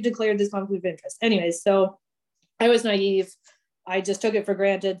 even if you've declared this conflict of interest. Anyways, so I was naive. I just took it for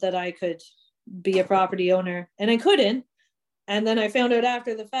granted that I could be a property owner, and I couldn't. And then I found out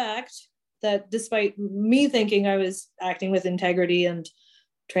after the fact that despite me thinking I was acting with integrity and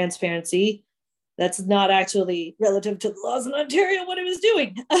transparency, that's not actually relative to the laws in Ontario what I was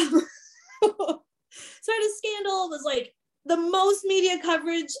doing. So I had a scandal. It was like the most media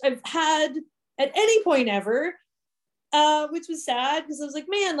coverage I've had at any point ever, which was sad because I was like,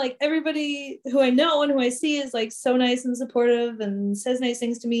 man, like everybody who I know and who I see is like so nice and supportive and says nice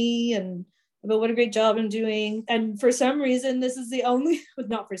things to me and about what a great job I'm doing. And for some reason, this is the only,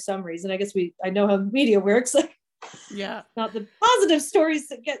 not for some reason, I guess I know how media works. Like, yeah, not the positive stories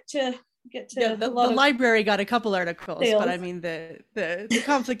that get to the library got a couple articles, sales. But I mean the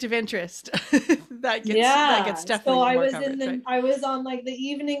conflict of interest that gets definitely so I more was coverage, right? I was on like the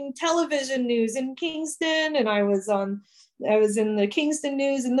evening television news in Kingston, and I was in the Kingston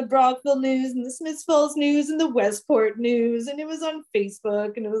news and the Brockville news and the Smiths Falls news and the Westport news, and it was on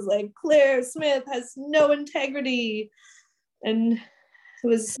Facebook, and it was like Claire Smith has no integrity, and it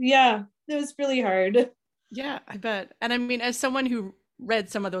was really hard. Yeah, I bet. And I mean, as someone who read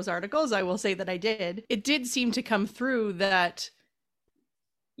some of those articles, I will say that it did seem to come through that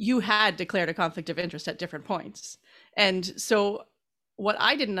you had declared a conflict of interest at different points. And so what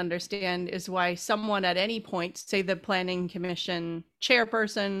I didn't understand is why someone at any point, say the planning commission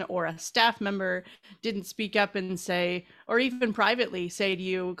chairperson or a staff member, didn't speak up and say, or even privately say to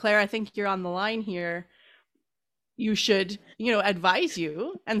you, Claire, I think you're on the line here. You should, advise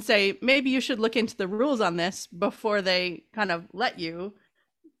you and say, maybe you should look into the rules on this before they kind of let you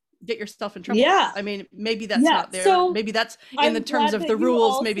get yourself in trouble. Yeah. I mean, maybe that's not their, so maybe that's in the terms of the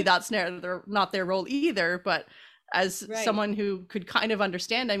rules, maybe that's not their role either. But as someone who could kind of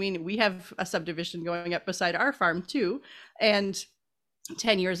understand, I mean, we have a subdivision going up beside our farm too. And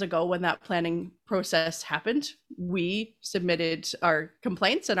 10 years ago, when that planning process happened, we submitted our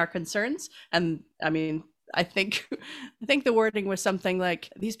complaints and our concerns. And I mean, I think the wording was something like,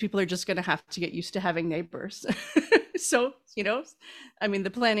 these people are just going to have to get used to having neighbors. So, I mean, the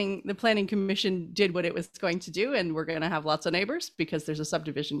planning commission did what it was going to do, and we're going to have lots of neighbors because there's a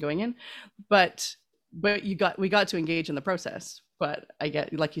subdivision going in. But but we got to engage in the process. But I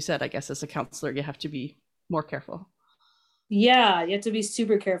get, like you said, I guess as a counselor, you have to be more careful. Yeah, you have to be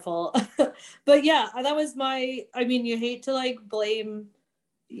super careful. But yeah, that was I mean, you hate to like blame.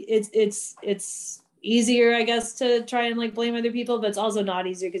 It's easier, I guess, to try and like blame other people, but it's also not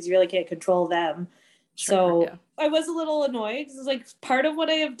easier because you really can't control them. Sure, So yeah. I was a little annoyed because like part of what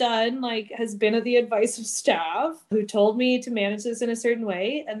I have done like has been at the advice of staff who told me to manage this in a certain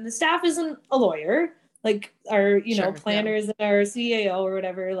way, and the staff isn't a lawyer. Like our, you know, Sure, yeah. planners and our CAO or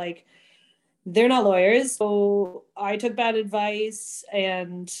whatever, like they're not lawyers. So I took bad advice,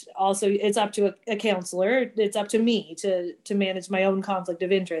 and also it's up to a counselor. It's up to me to manage my own conflict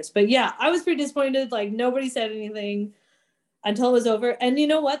of interest. But yeah, I was pretty disappointed. Like nobody said anything until it was over. And you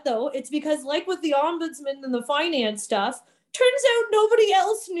know what though? It's because like with the ombudsman and the finance stuff, turns out nobody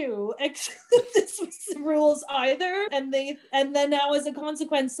else knew this was the rules either. And then now as a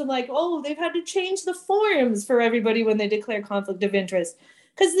consequence, I'm like, oh, they've had to change the forms for everybody when they declare conflict of interest.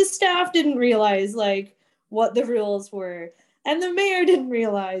 Because the staff didn't realize like what the rules were. And the mayor didn't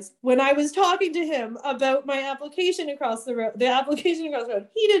realize when I was talking to him about my application across the road,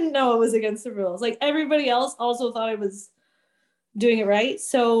 he didn't know it was against the rules. Like everybody else also thought I was doing it right.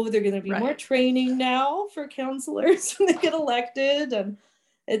 So they're going to be more training now for counselors when they get elected. And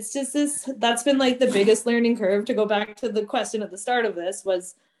it's just that's been like the biggest learning curve. To go back to the question at the start of this,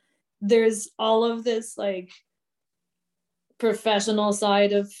 was there's all of this like professional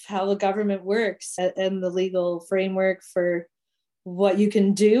side of how the government works and the legal framework for what you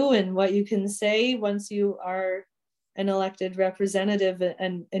can do and what you can say once you are an elected representative,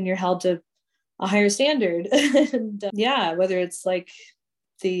 and you're held to a higher standard. And yeah, whether it's like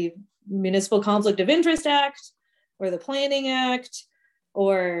the Municipal Conflict of Interest Act or the Planning Act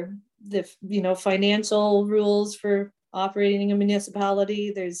or the, you know, financial rules for operating a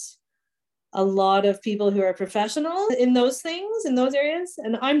municipality, there's a lot of people who are professional in those things, in those areas,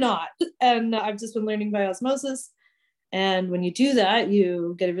 and I'm not. And I've just been learning by osmosis. And when you do that,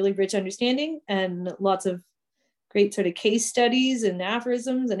 you get a really rich understanding and lots of great sort of case studies and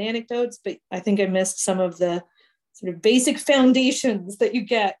aphorisms and anecdotes. But I think I missed some of the sort of basic foundations that you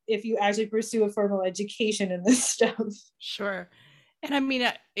get if you actually pursue a formal education in this stuff. Sure. And I mean,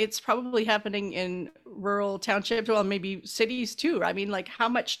 it's probably happening in rural townships, well, maybe cities too. I mean, like how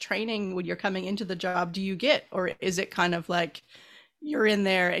much training when you're coming into the job do you get? Or is it kind of like you're in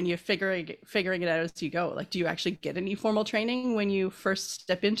there and you're figuring it out as you go? Like, do you actually get any formal training when you first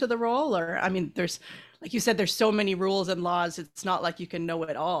step into the role? Or, I mean, there's, like you said, there's so many rules and laws. It's not like you can know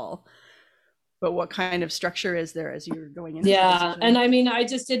it all. But what kind of structure is there as you're going into? Yeah, and I mean, I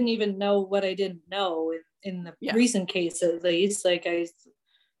just didn't even know what I didn't know in the recent case, at least. Like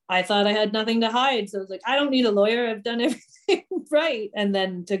I thought I had nothing to hide, so I was like, I don't need a lawyer. I've done everything right. And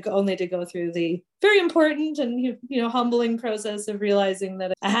then to go through the very important and you know humbling process of realizing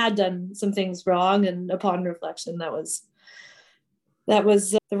that I had done some things wrong, and upon reflection, that was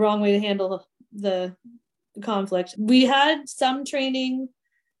the wrong way to handle the conflict. We had some training.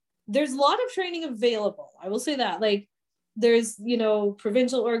 There's a lot of training available, I will say that. Like there's, you know,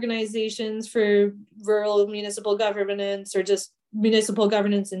 provincial organizations for rural municipal governance or just municipal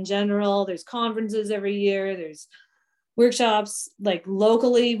governance in general. There's conferences every year. There's workshops. Like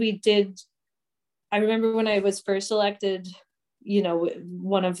locally, I remember when I was first elected, you know,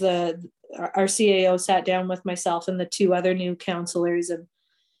 our CAO sat down with myself and the two other new councillors, and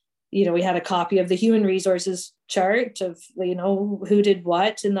you know, we had a copy of the human resources chart of, you know, who did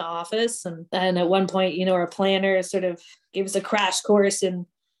what in the office. And at one point, you know, our planner sort of gave us a crash course in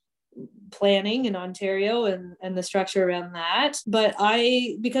planning in Ontario and the structure around that. But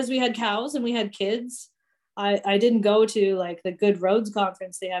because we had cows and we had kids, I didn't go to like the Good Roads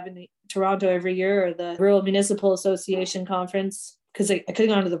conference they have in Toronto every year, or the Rural Municipal Association conference, because I could have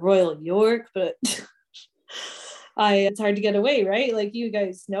gone to the Royal York, but it's hard to get away, right? Like you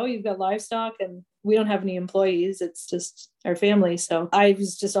guys know, you've got livestock and we don't have any employees. It's just our family. So I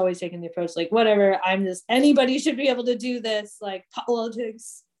was just always taking the approach, like, whatever, anybody should be able to do this. Like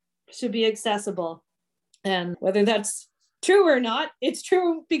politics should be accessible. And whether that's true or not, it's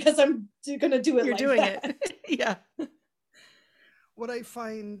true because I'm going to do it. You're like doing that. it. Yeah. What I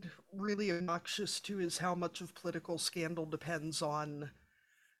find really obnoxious too is how much of political scandal depends on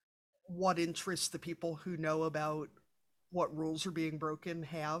what interest the people who know about what rules are being broken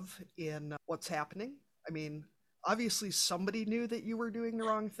have in what's happening. I mean, obviously somebody knew that you were doing the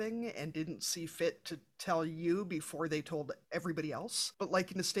wrong thing and didn't see fit to tell you before they told everybody else. But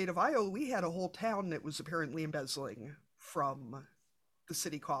like in the state of Iowa, we had a whole town that was apparently embezzling from the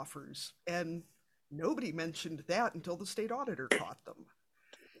city coffers, and nobody mentioned that until the state auditor caught them.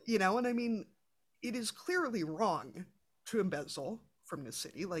 You know, and I mean, it is clearly wrong to embezzle from the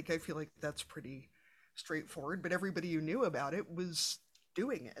city. Like, I feel like that's pretty straightforward, but everybody who knew about it was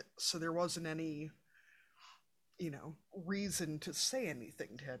doing it. So there wasn't any, reason to say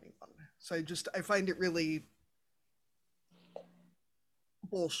anything to anyone. So I find it really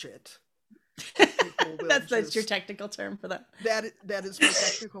bullshit. That's your technical term for that. That is my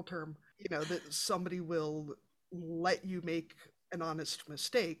technical term. That somebody will let you make an honest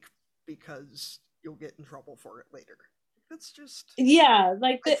mistake because you'll get in trouble for it later. That's just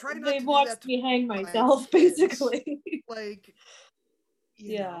like they've watched me hang myself, basically. Like,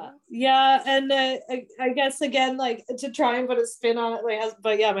 and I guess again, like, to try and put a spin on it,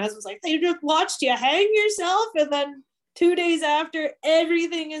 my husband's like, they just watched you hang yourself, and then 2 days after,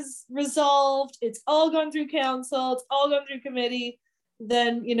 everything is resolved. It's all gone through council. It's all gone through committee.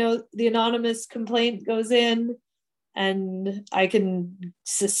 Then, the anonymous complaint goes in, and I can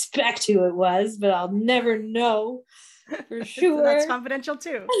suspect who it was, but I'll never know for sure. That's confidential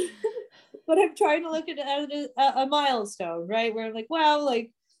too. But I'm trying to look at it as a milestone, right? Where I'm like, wow,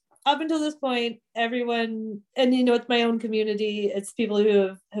 like, up until this point, everyone, and it's my own community, it's people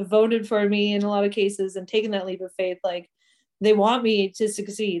who have voted for me in a lot of cases and taken that leap of faith. Like, they want me to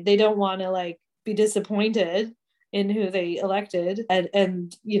succeed. They don't want to, like, be disappointed in who they elected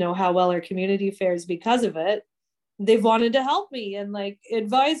and how well our community fares because of it. They've wanted to help me and, like,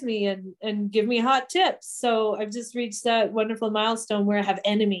 advise me and give me hot tips. So I've just reached that wonderful milestone where I have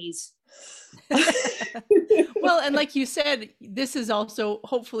enemies. Well, and like you said, this is also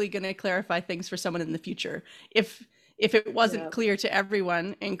hopefully going to clarify things for someone in the future. If it wasn't clear to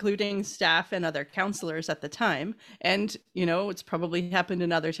everyone, including staff and other counselors at the time, and it's probably happened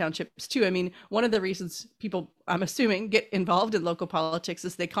in other townships too. I mean, one of the reasons people, I'm assuming, get involved in local politics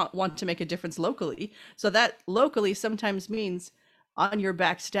is they can't want to make a difference locally. So that locally sometimes means on your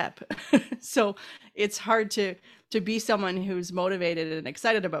back step. So it's hard to be someone who's motivated and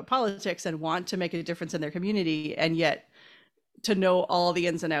excited about politics and want to make a difference in their community, and yet to know all the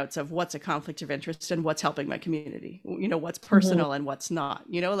ins and outs of what's a conflict of interest and what's helping my community, what's personal and what's not,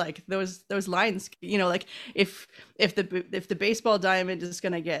 like those lines, like if the baseball diamond is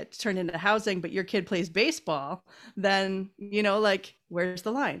going to get turned into housing, but your kid plays baseball, then, like, where's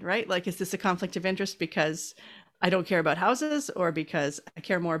the line, right? Like, is this a conflict of interest because I don't care about houses, or because I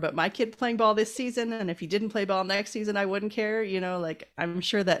care more about my kid playing ball this season, and if he didn't play ball next season, I wouldn't care, like, I'm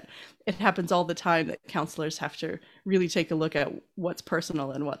sure that it happens all the time that counselors have to really take a look at what's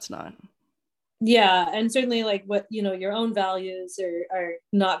personal and what's not. Yeah, and certainly, like, what, your own values are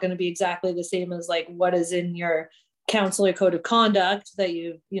not going to be exactly the same as, like, what is in your counselor code of conduct that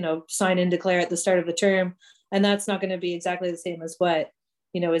you sign and declare at the start of the term, and that's not going to be exactly the same as what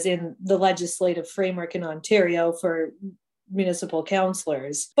is in the legislative framework in Ontario for municipal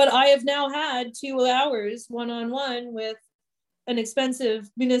counselors. But I have now had 2 hours one-on-one with an expensive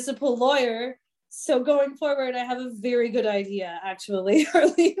municipal lawyer. So going forward, I have a very good idea, actually,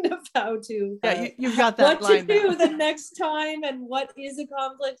 Arlene, of how to you've got that what line to do now. the next time, and what is a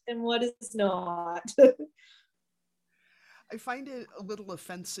conflict and what is not. I find it a little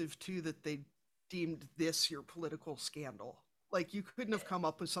offensive too that they deemed this your political scandal. Like, you couldn't have come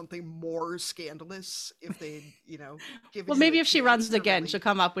up with something more scandalous if they'd, given. Well, maybe if she runs again, she'll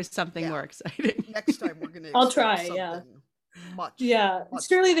come up with something more exciting. Next time we're going to. I'll try. Much.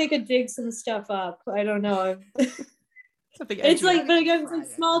 Surely they could dig some stuff up. I don't know. It's like, but again,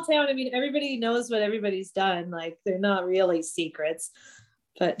 it's a small town. I mean, everybody knows what everybody's done. Like, they're not really secrets.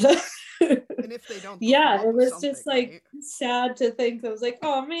 But and if they don't, it was just like sad to think. I was like,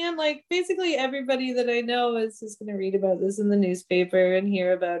 oh man, like, basically everybody that I know is just going to read about this in the newspaper and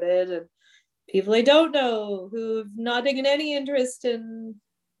hear about it, and people I don't know who've not taken any interest in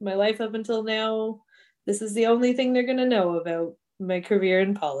my life up until now, this is the only thing they're going to know about my career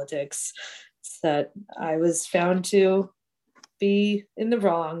in politics. It's that I was found to be in the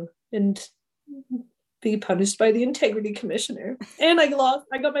wrong and be punished by the integrity commissioner, and I got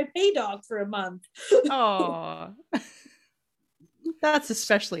my pay docked for a month. Oh, that's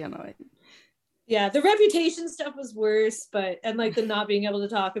especially annoying. Yeah, the reputation stuff was worse, and like the not being able to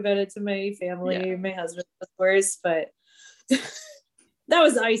talk about it to my family, my husband, was worse, but that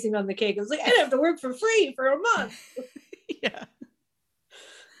was the icing on the cake. I was like, I'd have to work for free for a month. Yeah.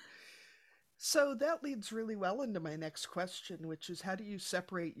 So that leads really well into my next question, which is, how do you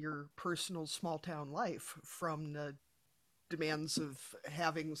separate your personal small town life from the demands of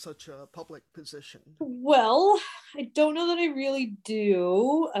having such a public position? Well, I don't know that I really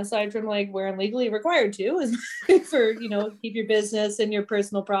do, aside from like where I'm legally required to, is for, keep your business and your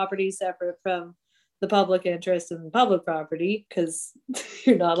personal property separate from the public interest in public property, because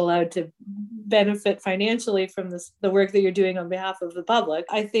you're not allowed to benefit financially from the work that you're doing on behalf of the public.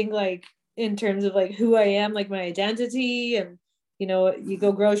 I think like in terms of like who I am, like my identity, and you know, you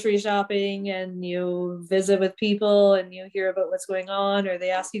go grocery shopping and you visit with people and you hear about what's going on, or they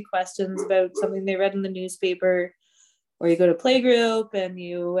ask you questions about something they read in the newspaper, or you go to playgroup and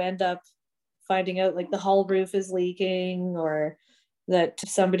you end up finding out like the hall roof is leaking, or that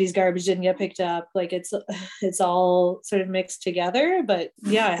somebody's garbage didn't get picked up. Like it's all sort of mixed together. But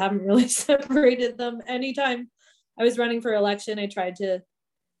yeah, I haven't really separated them. Anytime I was running for election, I tried to,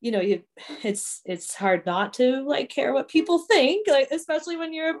 you know, it's hard not to like care what people think, like especially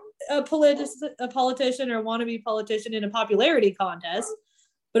when you're a politician or wannabe politician in a popularity contest.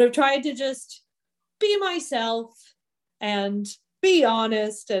 But I've tried to just be myself and be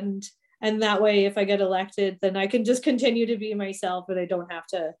honest, and that way if I get elected, then I can just continue to be myself, and I don't have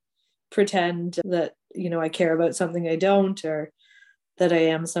to pretend that, you know, I care about something I don't, or that I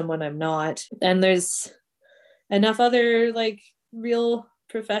am someone I'm not. And there's enough other like real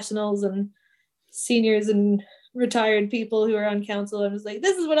professionals and seniors and retired people who are on council. I'm just like,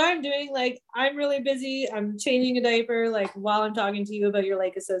 this is what I'm doing. Like, I'm really busy. I'm changing a diaper, like while I'm talking to you about your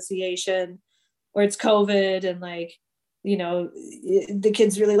lake association, or it's COVID, and like, you know, the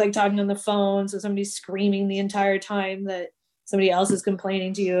kids really like talking on the phone. So somebody's screaming the entire time that somebody else is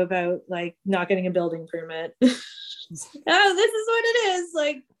complaining to you about like not getting a building permit. Oh, this is what it is.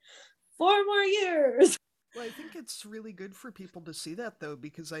 Like 4 more years. Well, I think it's really good for people to see that, though,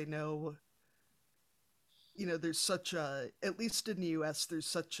 because I know, you know, there's such a, at least in the US, there's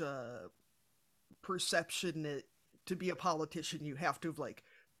such a perception that to be a politician, you have to have, like,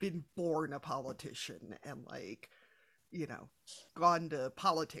 been born a politician and, like, you know, gone to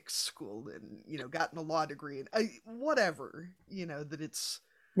politics school and, you know, gotten a law degree and whatever, you know, that it's,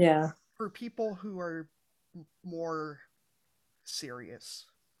 yeah, for people who are more serious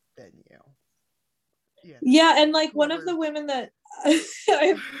than you. Yeah, and like one of the women that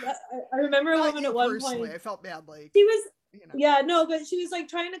I remember a woman at one point. I felt bad, like she was, you know. Yeah, no, but she was like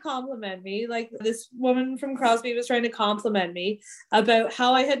trying to compliment me. Like this woman from Crosby was trying to compliment me about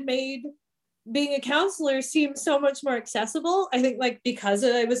how I had made being a counselor seem so much more accessible. I think like because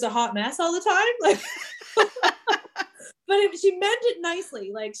I was a hot mess all the time, like. But she meant it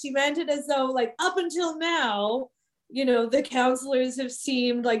nicely. Like she meant it as though like up until now, you know, the counselors have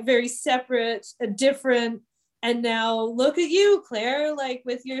seemed like very separate and different. And now look at you, Claire, like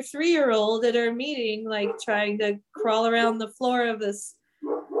with your 3-year-old at our meeting, like trying to crawl around the floor of this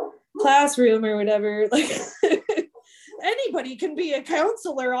classroom or whatever. Like anybody can be a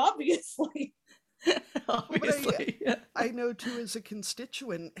counselor, obviously. Obviously. I know too, as a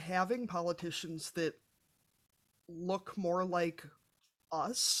constituent, having politicians that look more like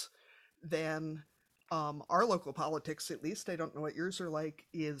us than our local politics, at least, I don't know what yours are like,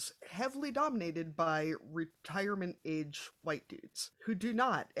 is heavily dominated by retirement age white dudes who do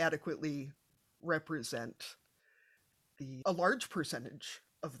not adequately represent a large percentage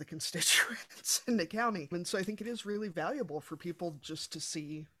of the constituents in the county. And so I think it is really valuable for people just to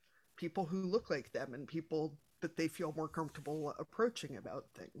see people who look like them and people that they feel more comfortable approaching about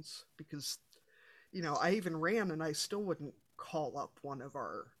things. Because, you know, I even ran and I still wouldn't call up one of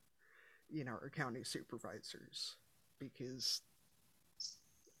our, you know, our county supervisors, because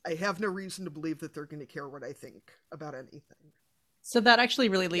I have no reason to believe that they're going to care what I think about anything. So that actually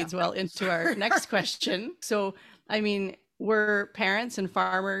really leads well into our next question. So, I mean, we're parents and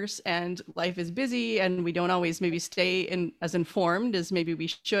farmers and life is busy and we don't always maybe stay as informed as maybe we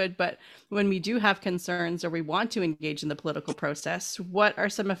should. But when we do have concerns or we want to engage in the political process, what are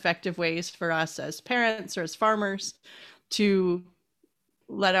some effective ways for us as parents or as farmers to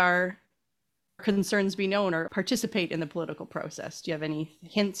let our concerns be known or participate in the political process? Do you have any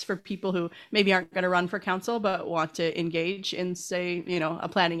hints for people who maybe aren't going to run for council but want to engage in, say, you know, a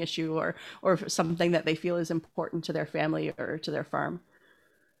planning issue or something that they feel is important to their family or to their farm?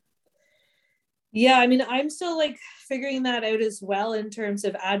 Yeah, I mean, I'm still like figuring that out as well in terms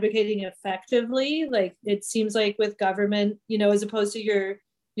of advocating effectively. Like it seems like with government, you know, as opposed to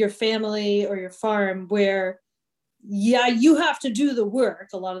your family or your farm, where yeah, you have to do the work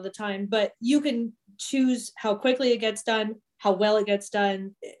a lot of the time, but you can choose how quickly it gets done, how well it gets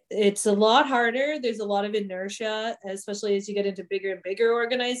done. It's a lot harder. There's a lot of inertia, especially as you get into bigger and bigger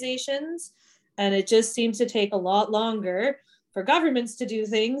organizations. And it just seems to take a lot longer for governments to do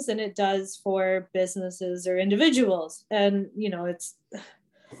things than it does for businesses or individuals. And, you know, it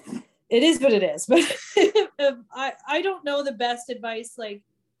is what it is. But I don't know the best advice. Like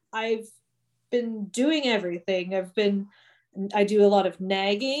I've been doing everything. I've been I do a lot of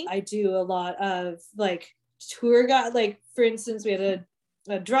nagging. I do a lot of like tour guide. Like for instance, we had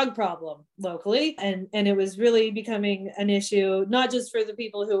a drug problem locally, and it was really becoming an issue, not just for the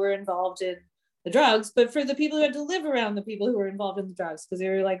people who were involved in the drugs, but for the people who had to live around the people who were involved in the drugs, because they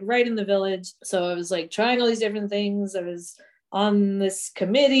were like right in the village. So I was like trying all these different things. I was on this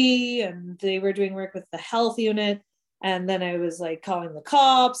committee and they were doing work with the health unit. And then I was like calling the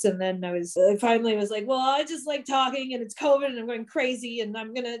cops. And then I finally was like, well, I just like talking and it's COVID and I'm going crazy. And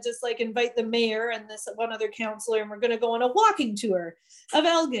I'm going to just like invite the mayor and this one other counselor and we're going to go on a walking tour of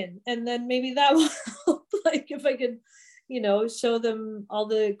Elgin. And then maybe that will help, like if I could, show them all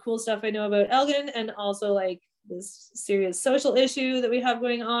the cool stuff I know about Elgin, and also like this serious social issue that we have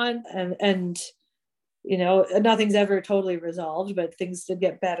going on. And nothing's ever totally resolved, but things did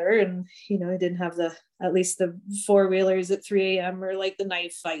get better. And, I didn't have at least the 4-wheelers at 3 a.m. or like the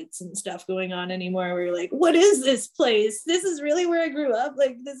knife fights and stuff going on anymore. Where you're like, what is this place? This is really where I grew up.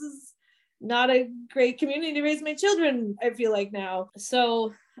 Like, this is not a great community to raise my children, I feel like now.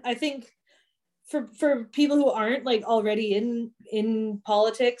 So I think for people who aren't like already in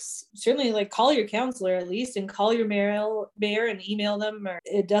politics, certainly like call your counselor at least, and call your mayor and email them, or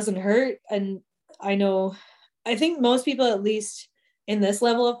it doesn't hurt. And I think most people, at least in this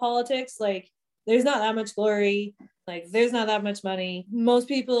level of politics, like there's not that much glory, like there's not that much money. Most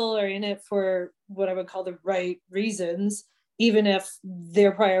people are in it for what I would call the right reasons, even if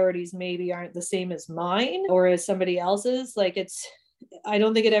their priorities maybe aren't the same as mine or as somebody else's. Like I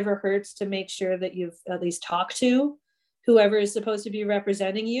don't think it ever hurts to make sure that you've at least talked to whoever is supposed to be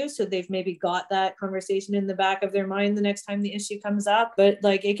representing you, so they've maybe got that conversation in the back of their mind the next time the issue comes up. But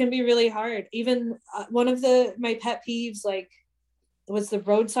like it can be really hard. Even one of my pet peeves like was the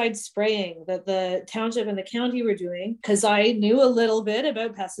roadside spraying that the township and the county were doing, because I knew a little bit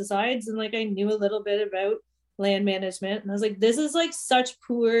about pesticides and like I knew a little bit about land management, and I was like, this is like such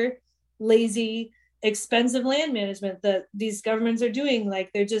poor, lazy, expensive land management that these governments are doing.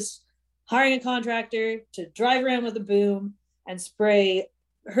 Like they're just hiring a contractor to drive around with a boom and spray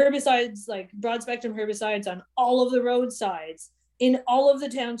herbicides, like broad spectrum herbicides, on all of the roadsides in all of the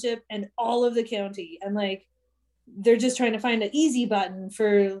township and all of the county. And like they're just trying to find an easy button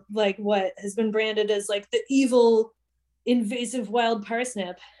for like what has been branded as like the evil invasive wild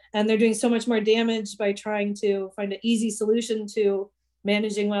parsnip, and they're doing so much more damage by trying to find an easy solution to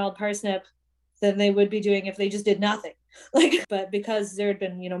managing wild parsnip than they would be doing if they just did nothing. Like, but because there had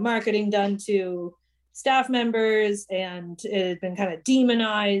been, marketing done to staff members, and it had been kind of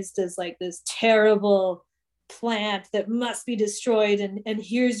demonized as like this terrible plant that must be destroyed, and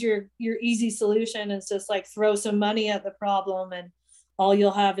here's your easy solution, is just like throw some money at the problem and all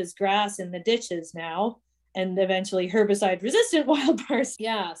you'll have is grass in the ditches now, and eventually herbicide resistant wild parsnip.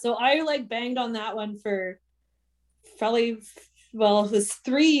 Yeah, so I like banged on that one for probably, well, it was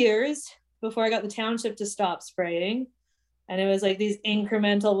 3 years before I got the township to stop spraying. And it was like these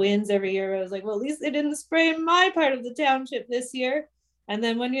incremental wins every year. I was like, well, at least they didn't spray my part of the township this year. And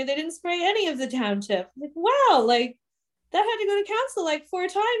then one year they didn't spray any of the township. Like, wow, like that had to go to council like 4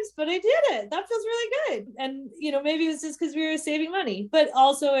 times, but I did it. That feels really good. And, maybe it was just because we were saving money, but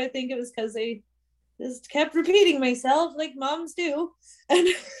also I think it was because I just kept repeating myself like moms do, and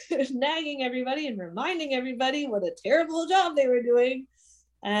nagging everybody and reminding everybody what a terrible job they were doing.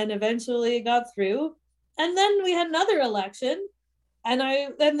 And eventually it got through. And then we had another election, and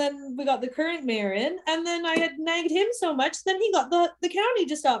then we got the current mayor in, and then I had nagged him so much, then he got the county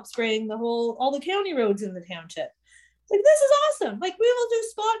to stop spraying all the county roads in the township. Like, this is awesome. Like, we will do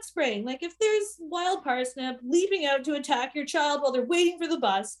spot spraying. Like, if there's wild parsnip leaping out to attack your child while they're waiting for the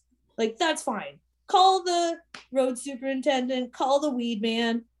bus, like, that's fine. Call the road superintendent, call the weed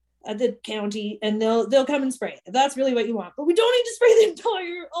man at the county, and they'll come and spray it if that's really what you want. But we don't need to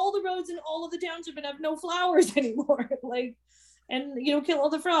spray all the roads in all of the township and have no flowers anymore. Like, and kill all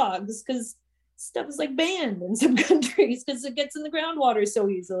the frogs, because stuff is like banned in some countries because it gets in the groundwater so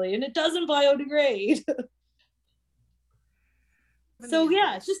easily and it doesn't biodegrade. So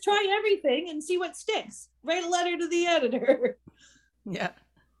yeah, just try everything and see what sticks. Write a letter to the editor. Yeah.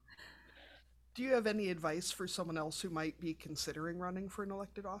 Do you have any advice for someone else who might be considering running for an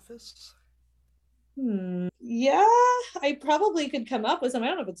elected office? Yeah, I probably could come up with some. I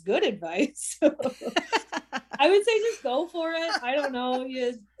don't know if it's good advice. I would say just go for it. I don't know.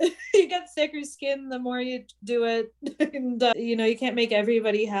 You get thicker skin the more you do it. And, you can't make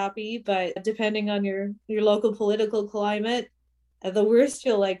everybody happy, but depending on your local political climate, at the worst,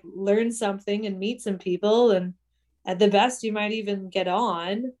 you'll like learn something and meet some people. And at the best, you might even get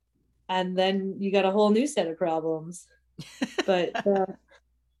on. And then you got a whole new set of problems. But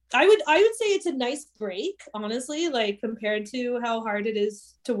I would say it's a nice break, honestly, like compared to how hard it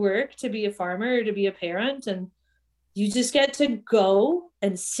is to work, to be a farmer or to be a parent. And you just get to go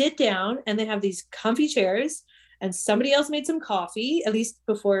and sit down, and they have these comfy chairs, and somebody else made some coffee, at least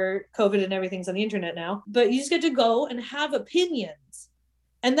before COVID, and everything's on the internet now. But you just get to go and have opinions.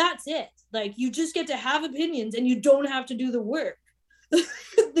 And that's it. Like, you just get to have opinions and you don't have to do the work.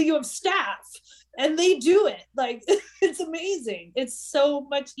 You have staff and they do it. Like, it's amazing. It's so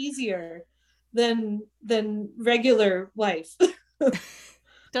much easier than regular life.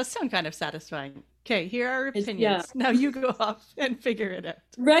 Does sound kind of satisfying. Okay, here are our opinions. Now you go off and figure it out.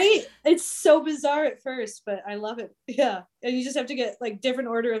 Right? It's so bizarre at first, but I love it. Yeah. And you just have to get like different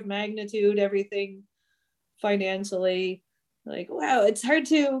order of magnitude, everything financially. Like, wow, it's hard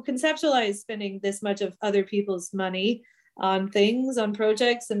to conceptualize spending this much of other people's money on things, on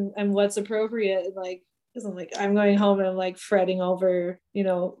projects, and what's appropriate. Like, because I'm going home and I'm like fretting over,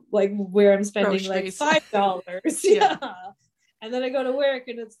 like where I'm spending groceries. Like $5. Yeah. And then I go to work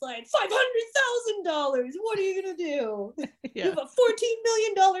and it's like $500,000. What are you going to do? You have a $14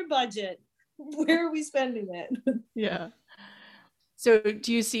 million budget. Where are we spending it? Yeah. So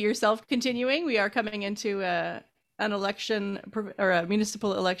do you see yourself continuing? We are coming into an election or a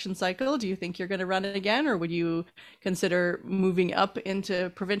municipal election cycle. Do you think you're going to run it again, or would you consider moving up into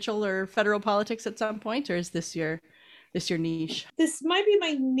provincial or federal politics at some point, or is this your niche? This might be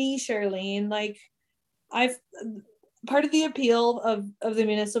my niche, Arlene. Like, part of the appeal of the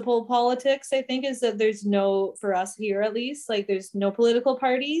municipal politics, I think, is that there's no, for us here at least, like there's no political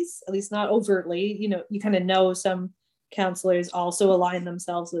parties, at least not overtly. You kind of know some councillors also align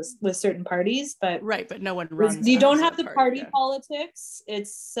themselves with certain parties, but no one runs. You don't have the party politics.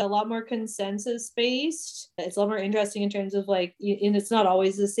 It's a lot more consensus based. It's a lot more interesting in terms of like, and it's not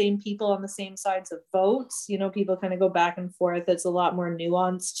always the same people on the same sides of votes. People kind of go back and forth. It's a lot more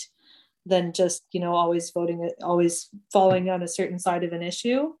nuanced than just, always falling on a certain side of an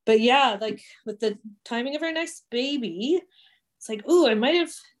issue. But yeah, like with the timing of our next baby, it's like, ooh, I might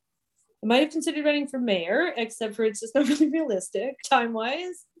have considered running for mayor, except for it's just not really realistic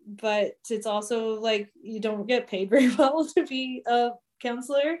time-wise. But it's also like you don't get paid very well to be a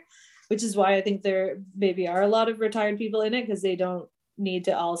counselor, which is why I think there maybe are a lot of retired people in it, because they don't need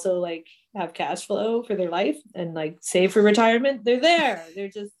to also like have cash flow for their life and like save for retirement. They're there. They're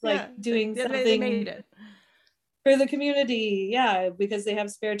just like doing something. They made it for the community, because they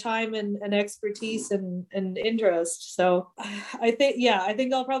have spare time and expertise and interest. So I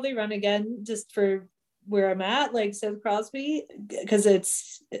think I'll probably run again just for where I'm at, like South Crosby, because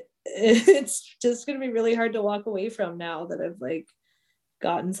it's just going to be really hard to walk away from now that I've like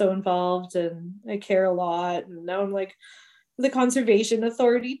gotten so involved and I care a lot, and now I'm like the conservation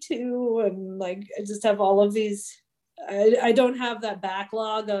authority too, and like I just have all of these. I don't have that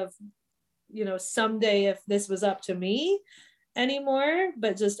backlog of someday if this was up to me anymore,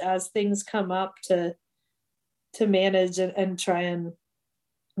 but just as things come up to manage and try and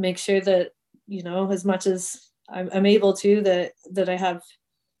make sure that as much as I'm able to, that I have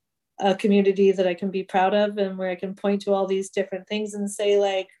a community that I can be proud of, and where I can point to all these different things and say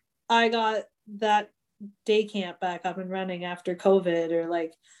like, I got that day camp back up and running after COVID, or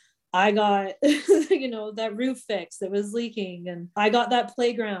like I got that roof fix that was leaking, and I got that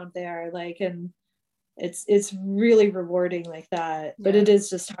playground there, like, and it's really rewarding like that. But it is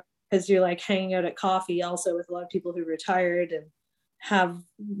just hard because you're like hanging out at coffee also with a lot of people who retired and have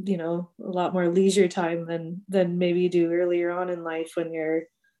a lot more leisure time than maybe you do earlier on in life when you're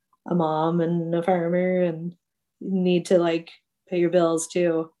a mom and a farmer and need to like pay your bills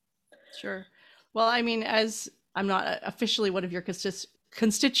too. Sure. Well, I mean, as I'm not officially one of your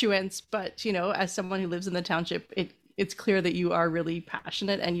constituents, but as someone who lives in the township, it's clear that you are really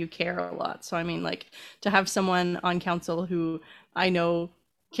passionate and you care a lot. So I mean, like, to have someone on council who I know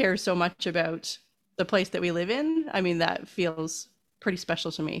cares so much about the place that we live in, I mean, that feels pretty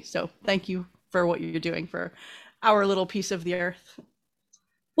special to me. So thank you for what you're doing for our little piece of the earth.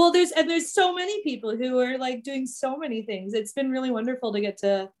 Well, there's so many people who are like doing so many things. It's been really wonderful to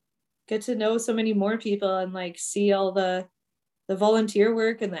get to know so many more people and like see all the volunteer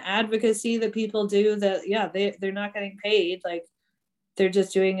work and the advocacy that people do, that they're not getting paid, like they're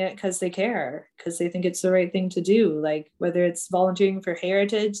just doing it because they care, because they think it's the right thing to do. Like whether it's volunteering for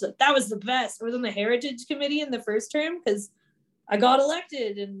Heritage, like that was the best. I was on the Heritage committee in the first term because I got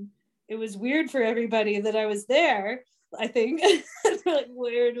elected, and it was weird for everybody that I was there, I think. Like,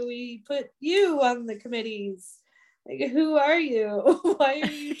 where do we put you on the committees? Like, who are you? Why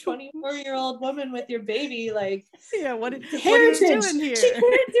are you 24-year-old woman with your baby? Like, what are you doing here? She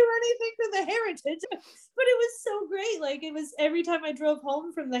couldn't do anything for the Heritage, but it was so great. great. Like it was every time I drove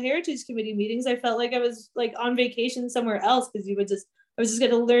home from the Heritage Committee meetings, I felt like I was like on vacation somewhere else because I was just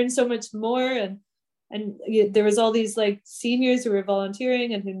going to learn so much more. And there was all these like seniors who were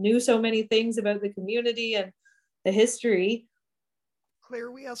volunteering and who knew so many things about the community and the history.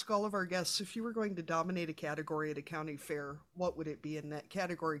 Claire, we ask all of our guests, if you were going to dominate a category at a county fair, what would it be? And that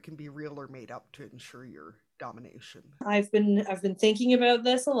category can be real or made up to ensure your domination. I've been thinking about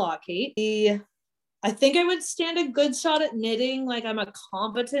this a lot, Kate. I think I would stand a good shot at knitting. Like I'm a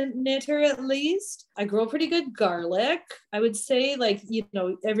competent knitter at least. I grow pretty good garlic. I would say like,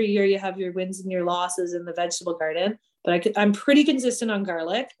 every year you have your wins and your losses in the vegetable garden, but I'm pretty consistent on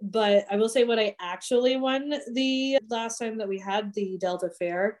garlic. But I will say what I actually won the last time that we had the Delta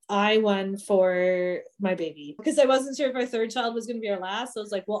Fair, I won for my baby because I wasn't sure if our third child was going to be our last. So I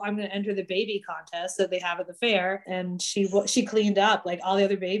was like, well, I'm going to enter the baby contest that they have at the fair. And she cleaned up. Like all the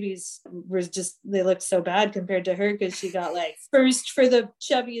other babies were just, they looked so bad compared to her because she got like first for the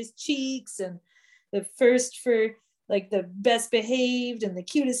chubbiest cheeks and the first for like the best behaved and the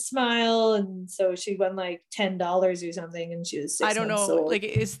cutest smile. And so she won like $10 or something. And she was 6 I don't months know. old. Like,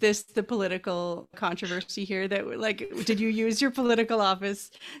 is this the political controversy here that like, did you use your political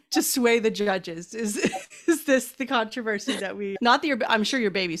office to sway the judges? Is this the controversy that not that I'm sure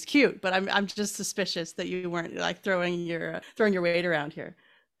your baby's cute, but I'm just suspicious that you weren't like throwing your weight around here.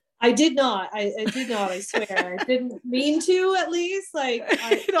 I did not. I did not. I swear. I didn't mean to, at least. Like,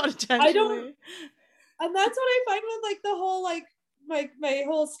 not intentionally. I don't. And that's what I find with like the whole like my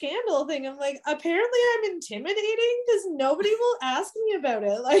whole scandal thing. I'm like, apparently I'm intimidating because nobody will ask me about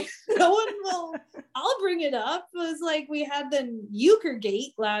it. Like no one will. I'll bring it up. It was like we had the Euchre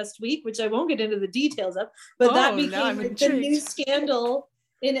Gate last week, which I won't get into the details of, but that became like the new scandal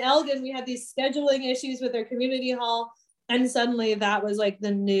in Elgin. We had these scheduling issues with our community hall, and suddenly that was like the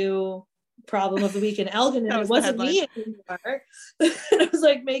new problem of the week in Elgin, and it wasn't me anymore. I was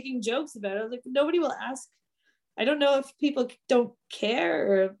like making jokes about it. I was like, nobody will ask. I don't know if people don't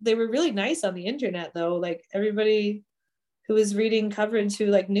care, or they were really nice on the internet though. Like everybody who was reading coverage who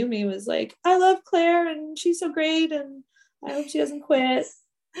like knew me was like, I love Claire and she's so great and I hope she doesn't quit.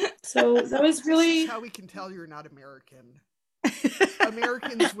 So that was really how we can tell you're not American.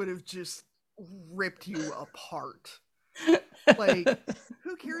 Americans would have just ripped you apart. Like,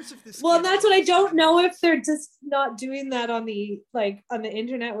 who cares if this? Well, that's what I don't know, if they're just not doing that on the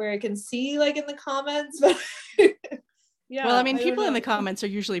internet where I can see like in the comments. But yeah. Well, I mean, people in the comments are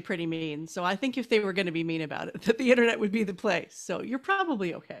usually pretty mean, so I think if they were going to be mean about it, that the internet would be the place. So you're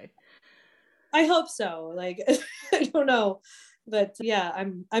probably okay. I hope so. Like, I don't know. But yeah,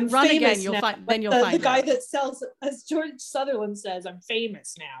 I'm Run famous again, now. Then you'll find the guy that sells, as George Sutherland says, I'm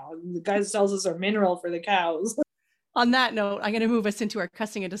famous now. The guy that sells us our mineral for the cows. On that note, I'm going to move us into our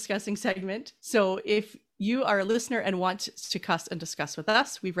cussing and discussing segment. So if you are a listener and want to cuss and discuss with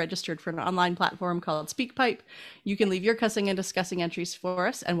us, we've registered for an online platform called SpeakPipe. You can leave your cussing and discussing entries for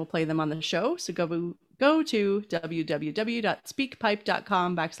us and we'll play them on the show. So go to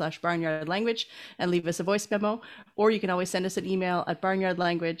www.speakpipe.com/barnyardlanguage and leave us a voice memo, or you can always send us an email at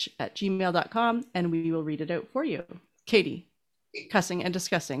barnyardlanguage@gmail.com and we will read it out for you. Katie, cussing and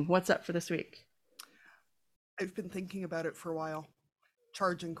discussing, what's up for this week? I've been thinking about it for a while.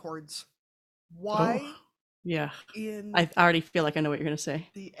 Charging cords. Why? Oh, yeah. I already feel like I know what you're going to say.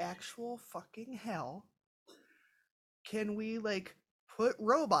 The actual fucking hell can we like put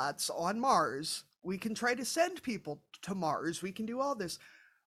robots on Mars? We can try to send people to Mars. We can do all this,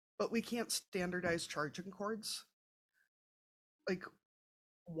 but we can't standardize charging cords. Like,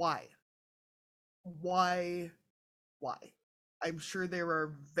 why? Why? I'm sure there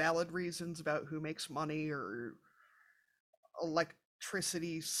are valid reasons about who makes money or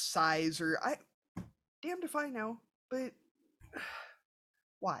electricity size, or damned if I know, but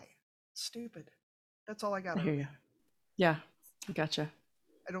why? Stupid. That's all I got. I hear you. Yeah, I gotcha.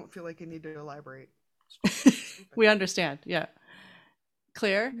 I don't feel like I need to elaborate. We understand. Yeah.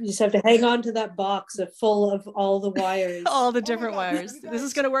 Claire? You just have to hang on to that box full of all the wires. All the different wires. This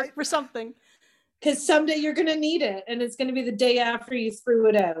is going to work for something. Because someday you're going to need it, and it's going to be the day after you threw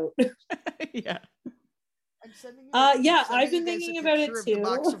it out. Yeah. I've been thinking about it too. The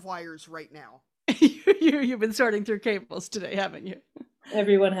box of wires right now. You've been sorting through cables today, haven't you?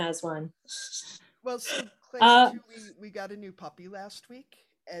 Everyone has one. Well, so Claire, we got a new puppy last week,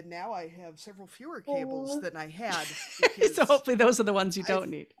 and now I have several fewer cables than I had. So hopefully those are the ones you don't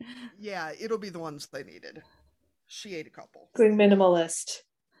need. Yeah, it'll be the ones I needed. She ate a couple. Going minimalist.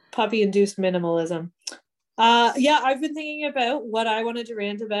 Puppy-induced minimalism. I've been thinking about what I wanted to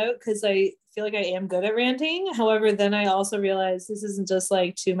rant about because I feel like I am good at ranting. However, then I also realized this isn't just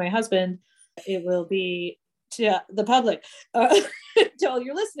like to my husband. It will be to the public, to all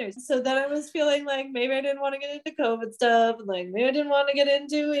your listeners. So then I was feeling like maybe I didn't want to get into COVID stuff, and like maybe I didn't want to get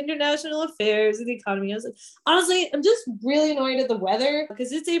into international affairs and the economy. I was like, honestly, I'm just really annoyed at the weather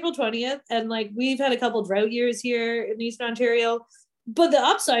because it's April 20th, and like we've had a couple drought years here in Eastern Ontario. But the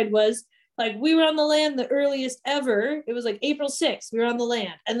upside was like we were on the land the earliest ever. It was like April 6th, we were on the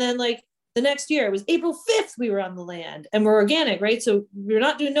land. And then like the next year, it was April 5th, we were on the land, and we're organic, right? So we're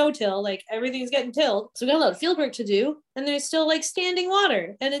not doing no-till, like everything's getting tilled. So we got a lot of field work to do, and there's still like standing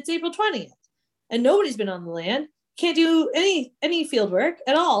water, and it's April 20th, and nobody's been on the land. Can't do any field work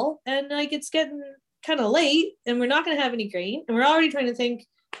at all, and like it's getting kind of late, and we're not going to have any grain, and we're already trying to think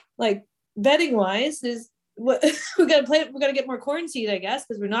like bedding wise is what we got to plant. We got to get more corn seed, I guess,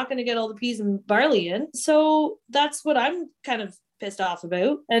 because we're not going to get all the peas and barley in. So that's what I'm kind of pissed off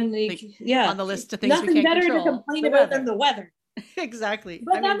about. And like, yeah, on the list of things nothing we can't better control, to complain about than the weather. Exactly.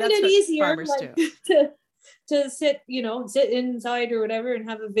 But I mean, that made that's it what easier farmers like, do. to sit inside or whatever and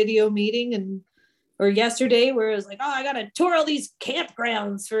have a video meeting. And or yesterday where it was like, oh, I gotta tour all these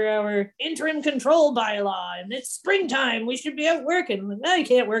campgrounds for our interim control bylaw, and it's springtime, we should be out working. I'm like, no, you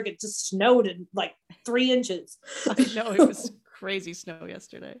can't work, it just snowed in like 3 inches. I know, it was crazy snow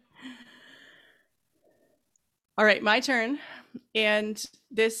yesterday. All right, my turn. And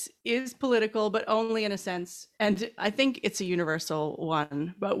this is political, but only in a sense. And I think it's a universal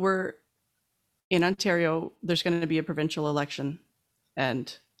one, but we're in Ontario, there's going to be a provincial election.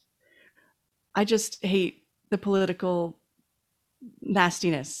 And I just hate the political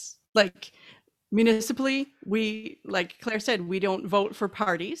nastiness. Like municipally, we, like Claire said, we don't vote for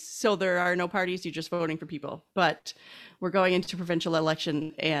parties. So there are no parties, you're just voting for people. But we're going into provincial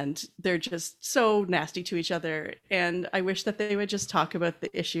election and they're just so nasty to each other. And I wish that they would just talk about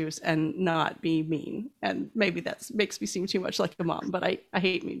the issues and not be mean. And maybe that makes me seem too much like a mom, but I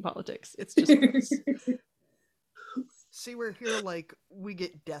hate mean politics. It's just gross. See, we're here like we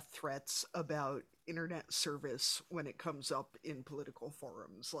get death threats about internet service when it comes up in political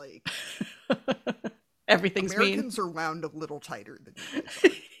forums. Like everything's Americans mean. are wound a little tighter than you guys are.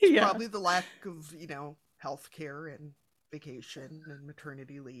 It's Yeah. probably the lack of, health care and vacation and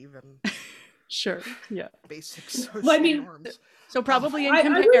maternity leave and Sure. Yeah. basic social Well, I mean, norms. So probably in I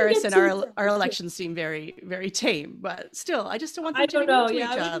really comparison, get too our elections seem very, very tame. But still, I just don't want them I to don't be mean know. to Yeah,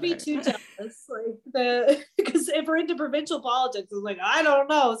 each I wouldn't other. be too jealous. Like because if we're into provincial politics, it's like I don't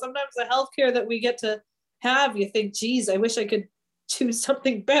know. Sometimes the healthcare that we get to have, you think, geez, I wish I could choose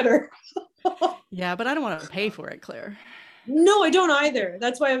something better. Yeah, but I don't want to pay for it, Claire. No, I don't either.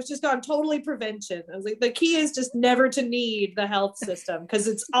 That's why I've just gone totally prevention. I was like, the key is just never to need the health system because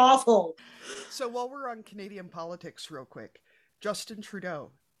it's awful. So while we're on Canadian politics real quick, Justin Trudeau,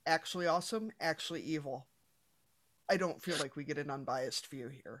 actually awesome, actually evil. I don't feel like we get an unbiased view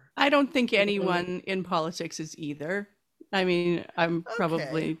here. I don't think anyone in politics is either. I mean, I'm Okay,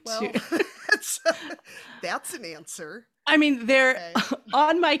 probably well, too. that's an answer. I mean, they're Okay.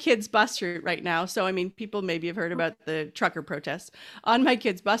 on my kid's bus route right now. So, I mean, people maybe have heard about the trucker protests. On my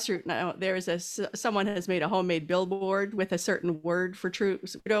kid's bus route now, there is someone has made a homemade billboard with a certain word for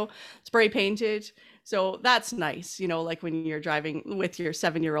Trudeau, spray painted. So that's nice, like when you're driving with your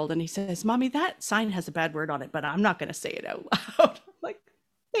 7-year-old and he says, Mommy, that sign has a bad word on it, but I'm not going to say it out loud. Like,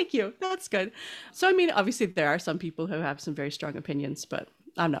 thank you. That's good. So, I mean, obviously there are some people who have some very strong opinions, but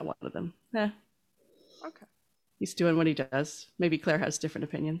I'm not one of them. Okay. He's doing what he does. Maybe Claire has different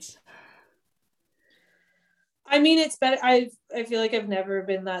opinions. I mean, it's better. I feel like I've never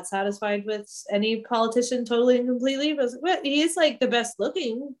been that satisfied with any politician totally and completely. But I was like, well, he is like the best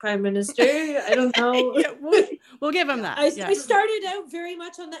looking prime minister. I don't know. Yeah, we'll give him that. I Yeah. started out very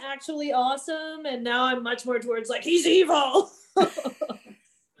much on the actually awesome, and now I'm much more towards like he's evil.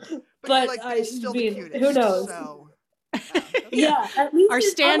 But he's still the cutest. who knows? So, Yeah, at least Our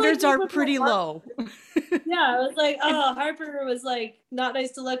his standards online are was pretty like, low. Yeah, it was like, oh, Harper was like not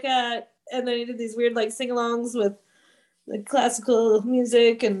nice to look at, and then he did these weird like sing-alongs with like classical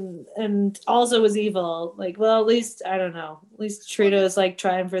music, and also was evil. Like, well, at least I don't know. At least Trudeau's like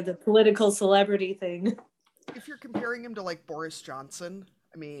trying for the political celebrity thing. if you're comparing him to like Boris Johnson,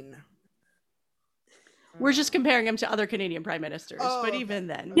 I mean, We're just comparing him to other Canadian prime ministers, Oh, but okay. even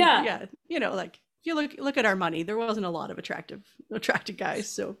then, Yeah. like if you look at our money, there wasn't a lot of attractive guys,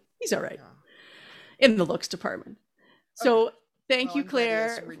 so he's all right yeah. in the looks department. So thank you, I'm glad he has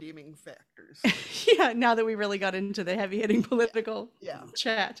Claire. some redeeming factors. Yeah, now that we really got into the heavy hitting political Yeah.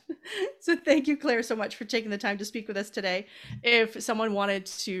 chat. So thank you, Claire, so much for taking the time to speak with us today. If someone wanted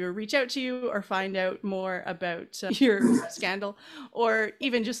to reach out to you or find out more about your scandal, or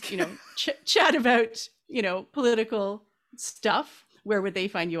even just, chat about, political stuff, where would they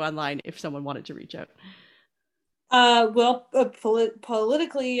find you online if someone wanted to reach out?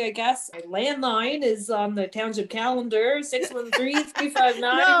 Politically, I guess my landline is on the township calendar, 613-359.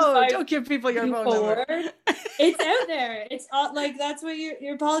 No, don't give people your phone number. It's out there. It's like, that's what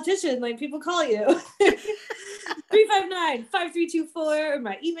you're a politician. Like, people call you. 359-5324.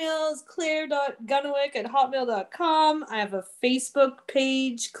 My email is claire.gunowick@hotmail.com. I have a Facebook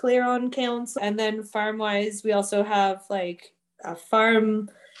page, Claire on Council. And then FarmWise, we also have like a farm,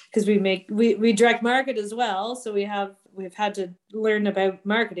 because we direct market as well. So we've had to learn about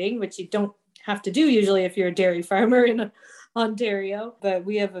marketing, which you don't have to do usually if you're a dairy farmer in Ontario. But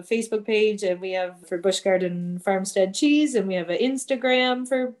we have a Facebook page, and we have for Busch Garden Farmstead Cheese, and we have an Instagram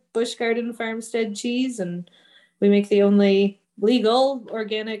for Busch Garden Farmstead Cheese, and we make the only legal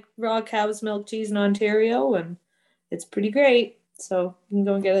organic raw cow's milk cheese in Ontario, and it's pretty great. So you can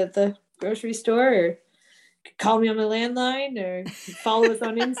go and get it at the grocery store, or call me on my landline, or follow us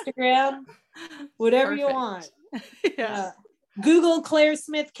on Instagram, whatever you want. Yeah. Google Claire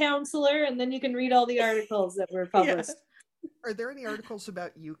Smith Counselor, and then you can read all the articles that were published. Yeah. Are there any articles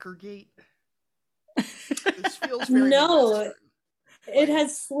about Euchregate? This feels very No, it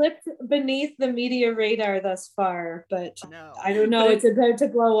has slipped beneath the media radar thus far, but no. I don't know. It's about to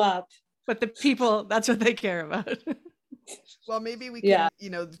blow up. But the people, that's what they care about. Well, maybe we can,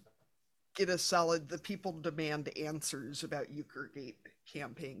 get the people demand answers about Euchregate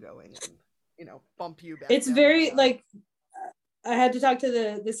campaign going, and, bump you back. It's very, like, I had to talk to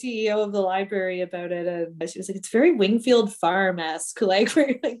the CEO of the library about it, and she was like, it's very Wingfield Farm-esque. Like,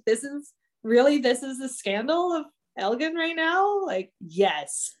 we're like, this is the scandal of Elgin right now? Like,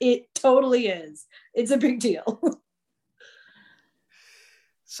 yes, it totally is. It's a big deal.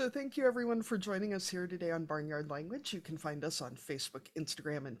 So thank you everyone for joining us here today on Barnyard Language. You can find us on Facebook,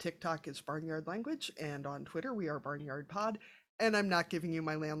 Instagram, and TikTok as Barnyard Language, and on Twitter we are Barnyard Pod. And I'm not giving you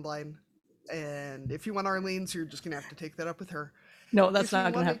my landline. And if you want Arlene's, you're just going to have to take that up with her. No, that's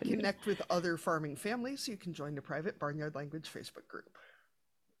not going to happen. If you want to connect with other farming families, you can join the private Barnyard Language Facebook group.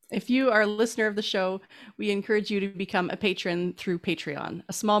 If you are a listener of the show, we encourage you to become a patron through Patreon.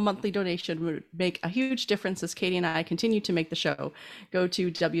 A small monthly donation would make a huge difference as Katie and I continue to make the show. Go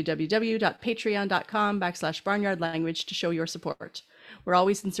to www.patreon.com/barnyardlanguage to show your support. We're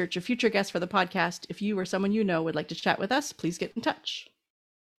always in search of future guests for the podcast. If you or someone you know would like to chat with us, please get in touch.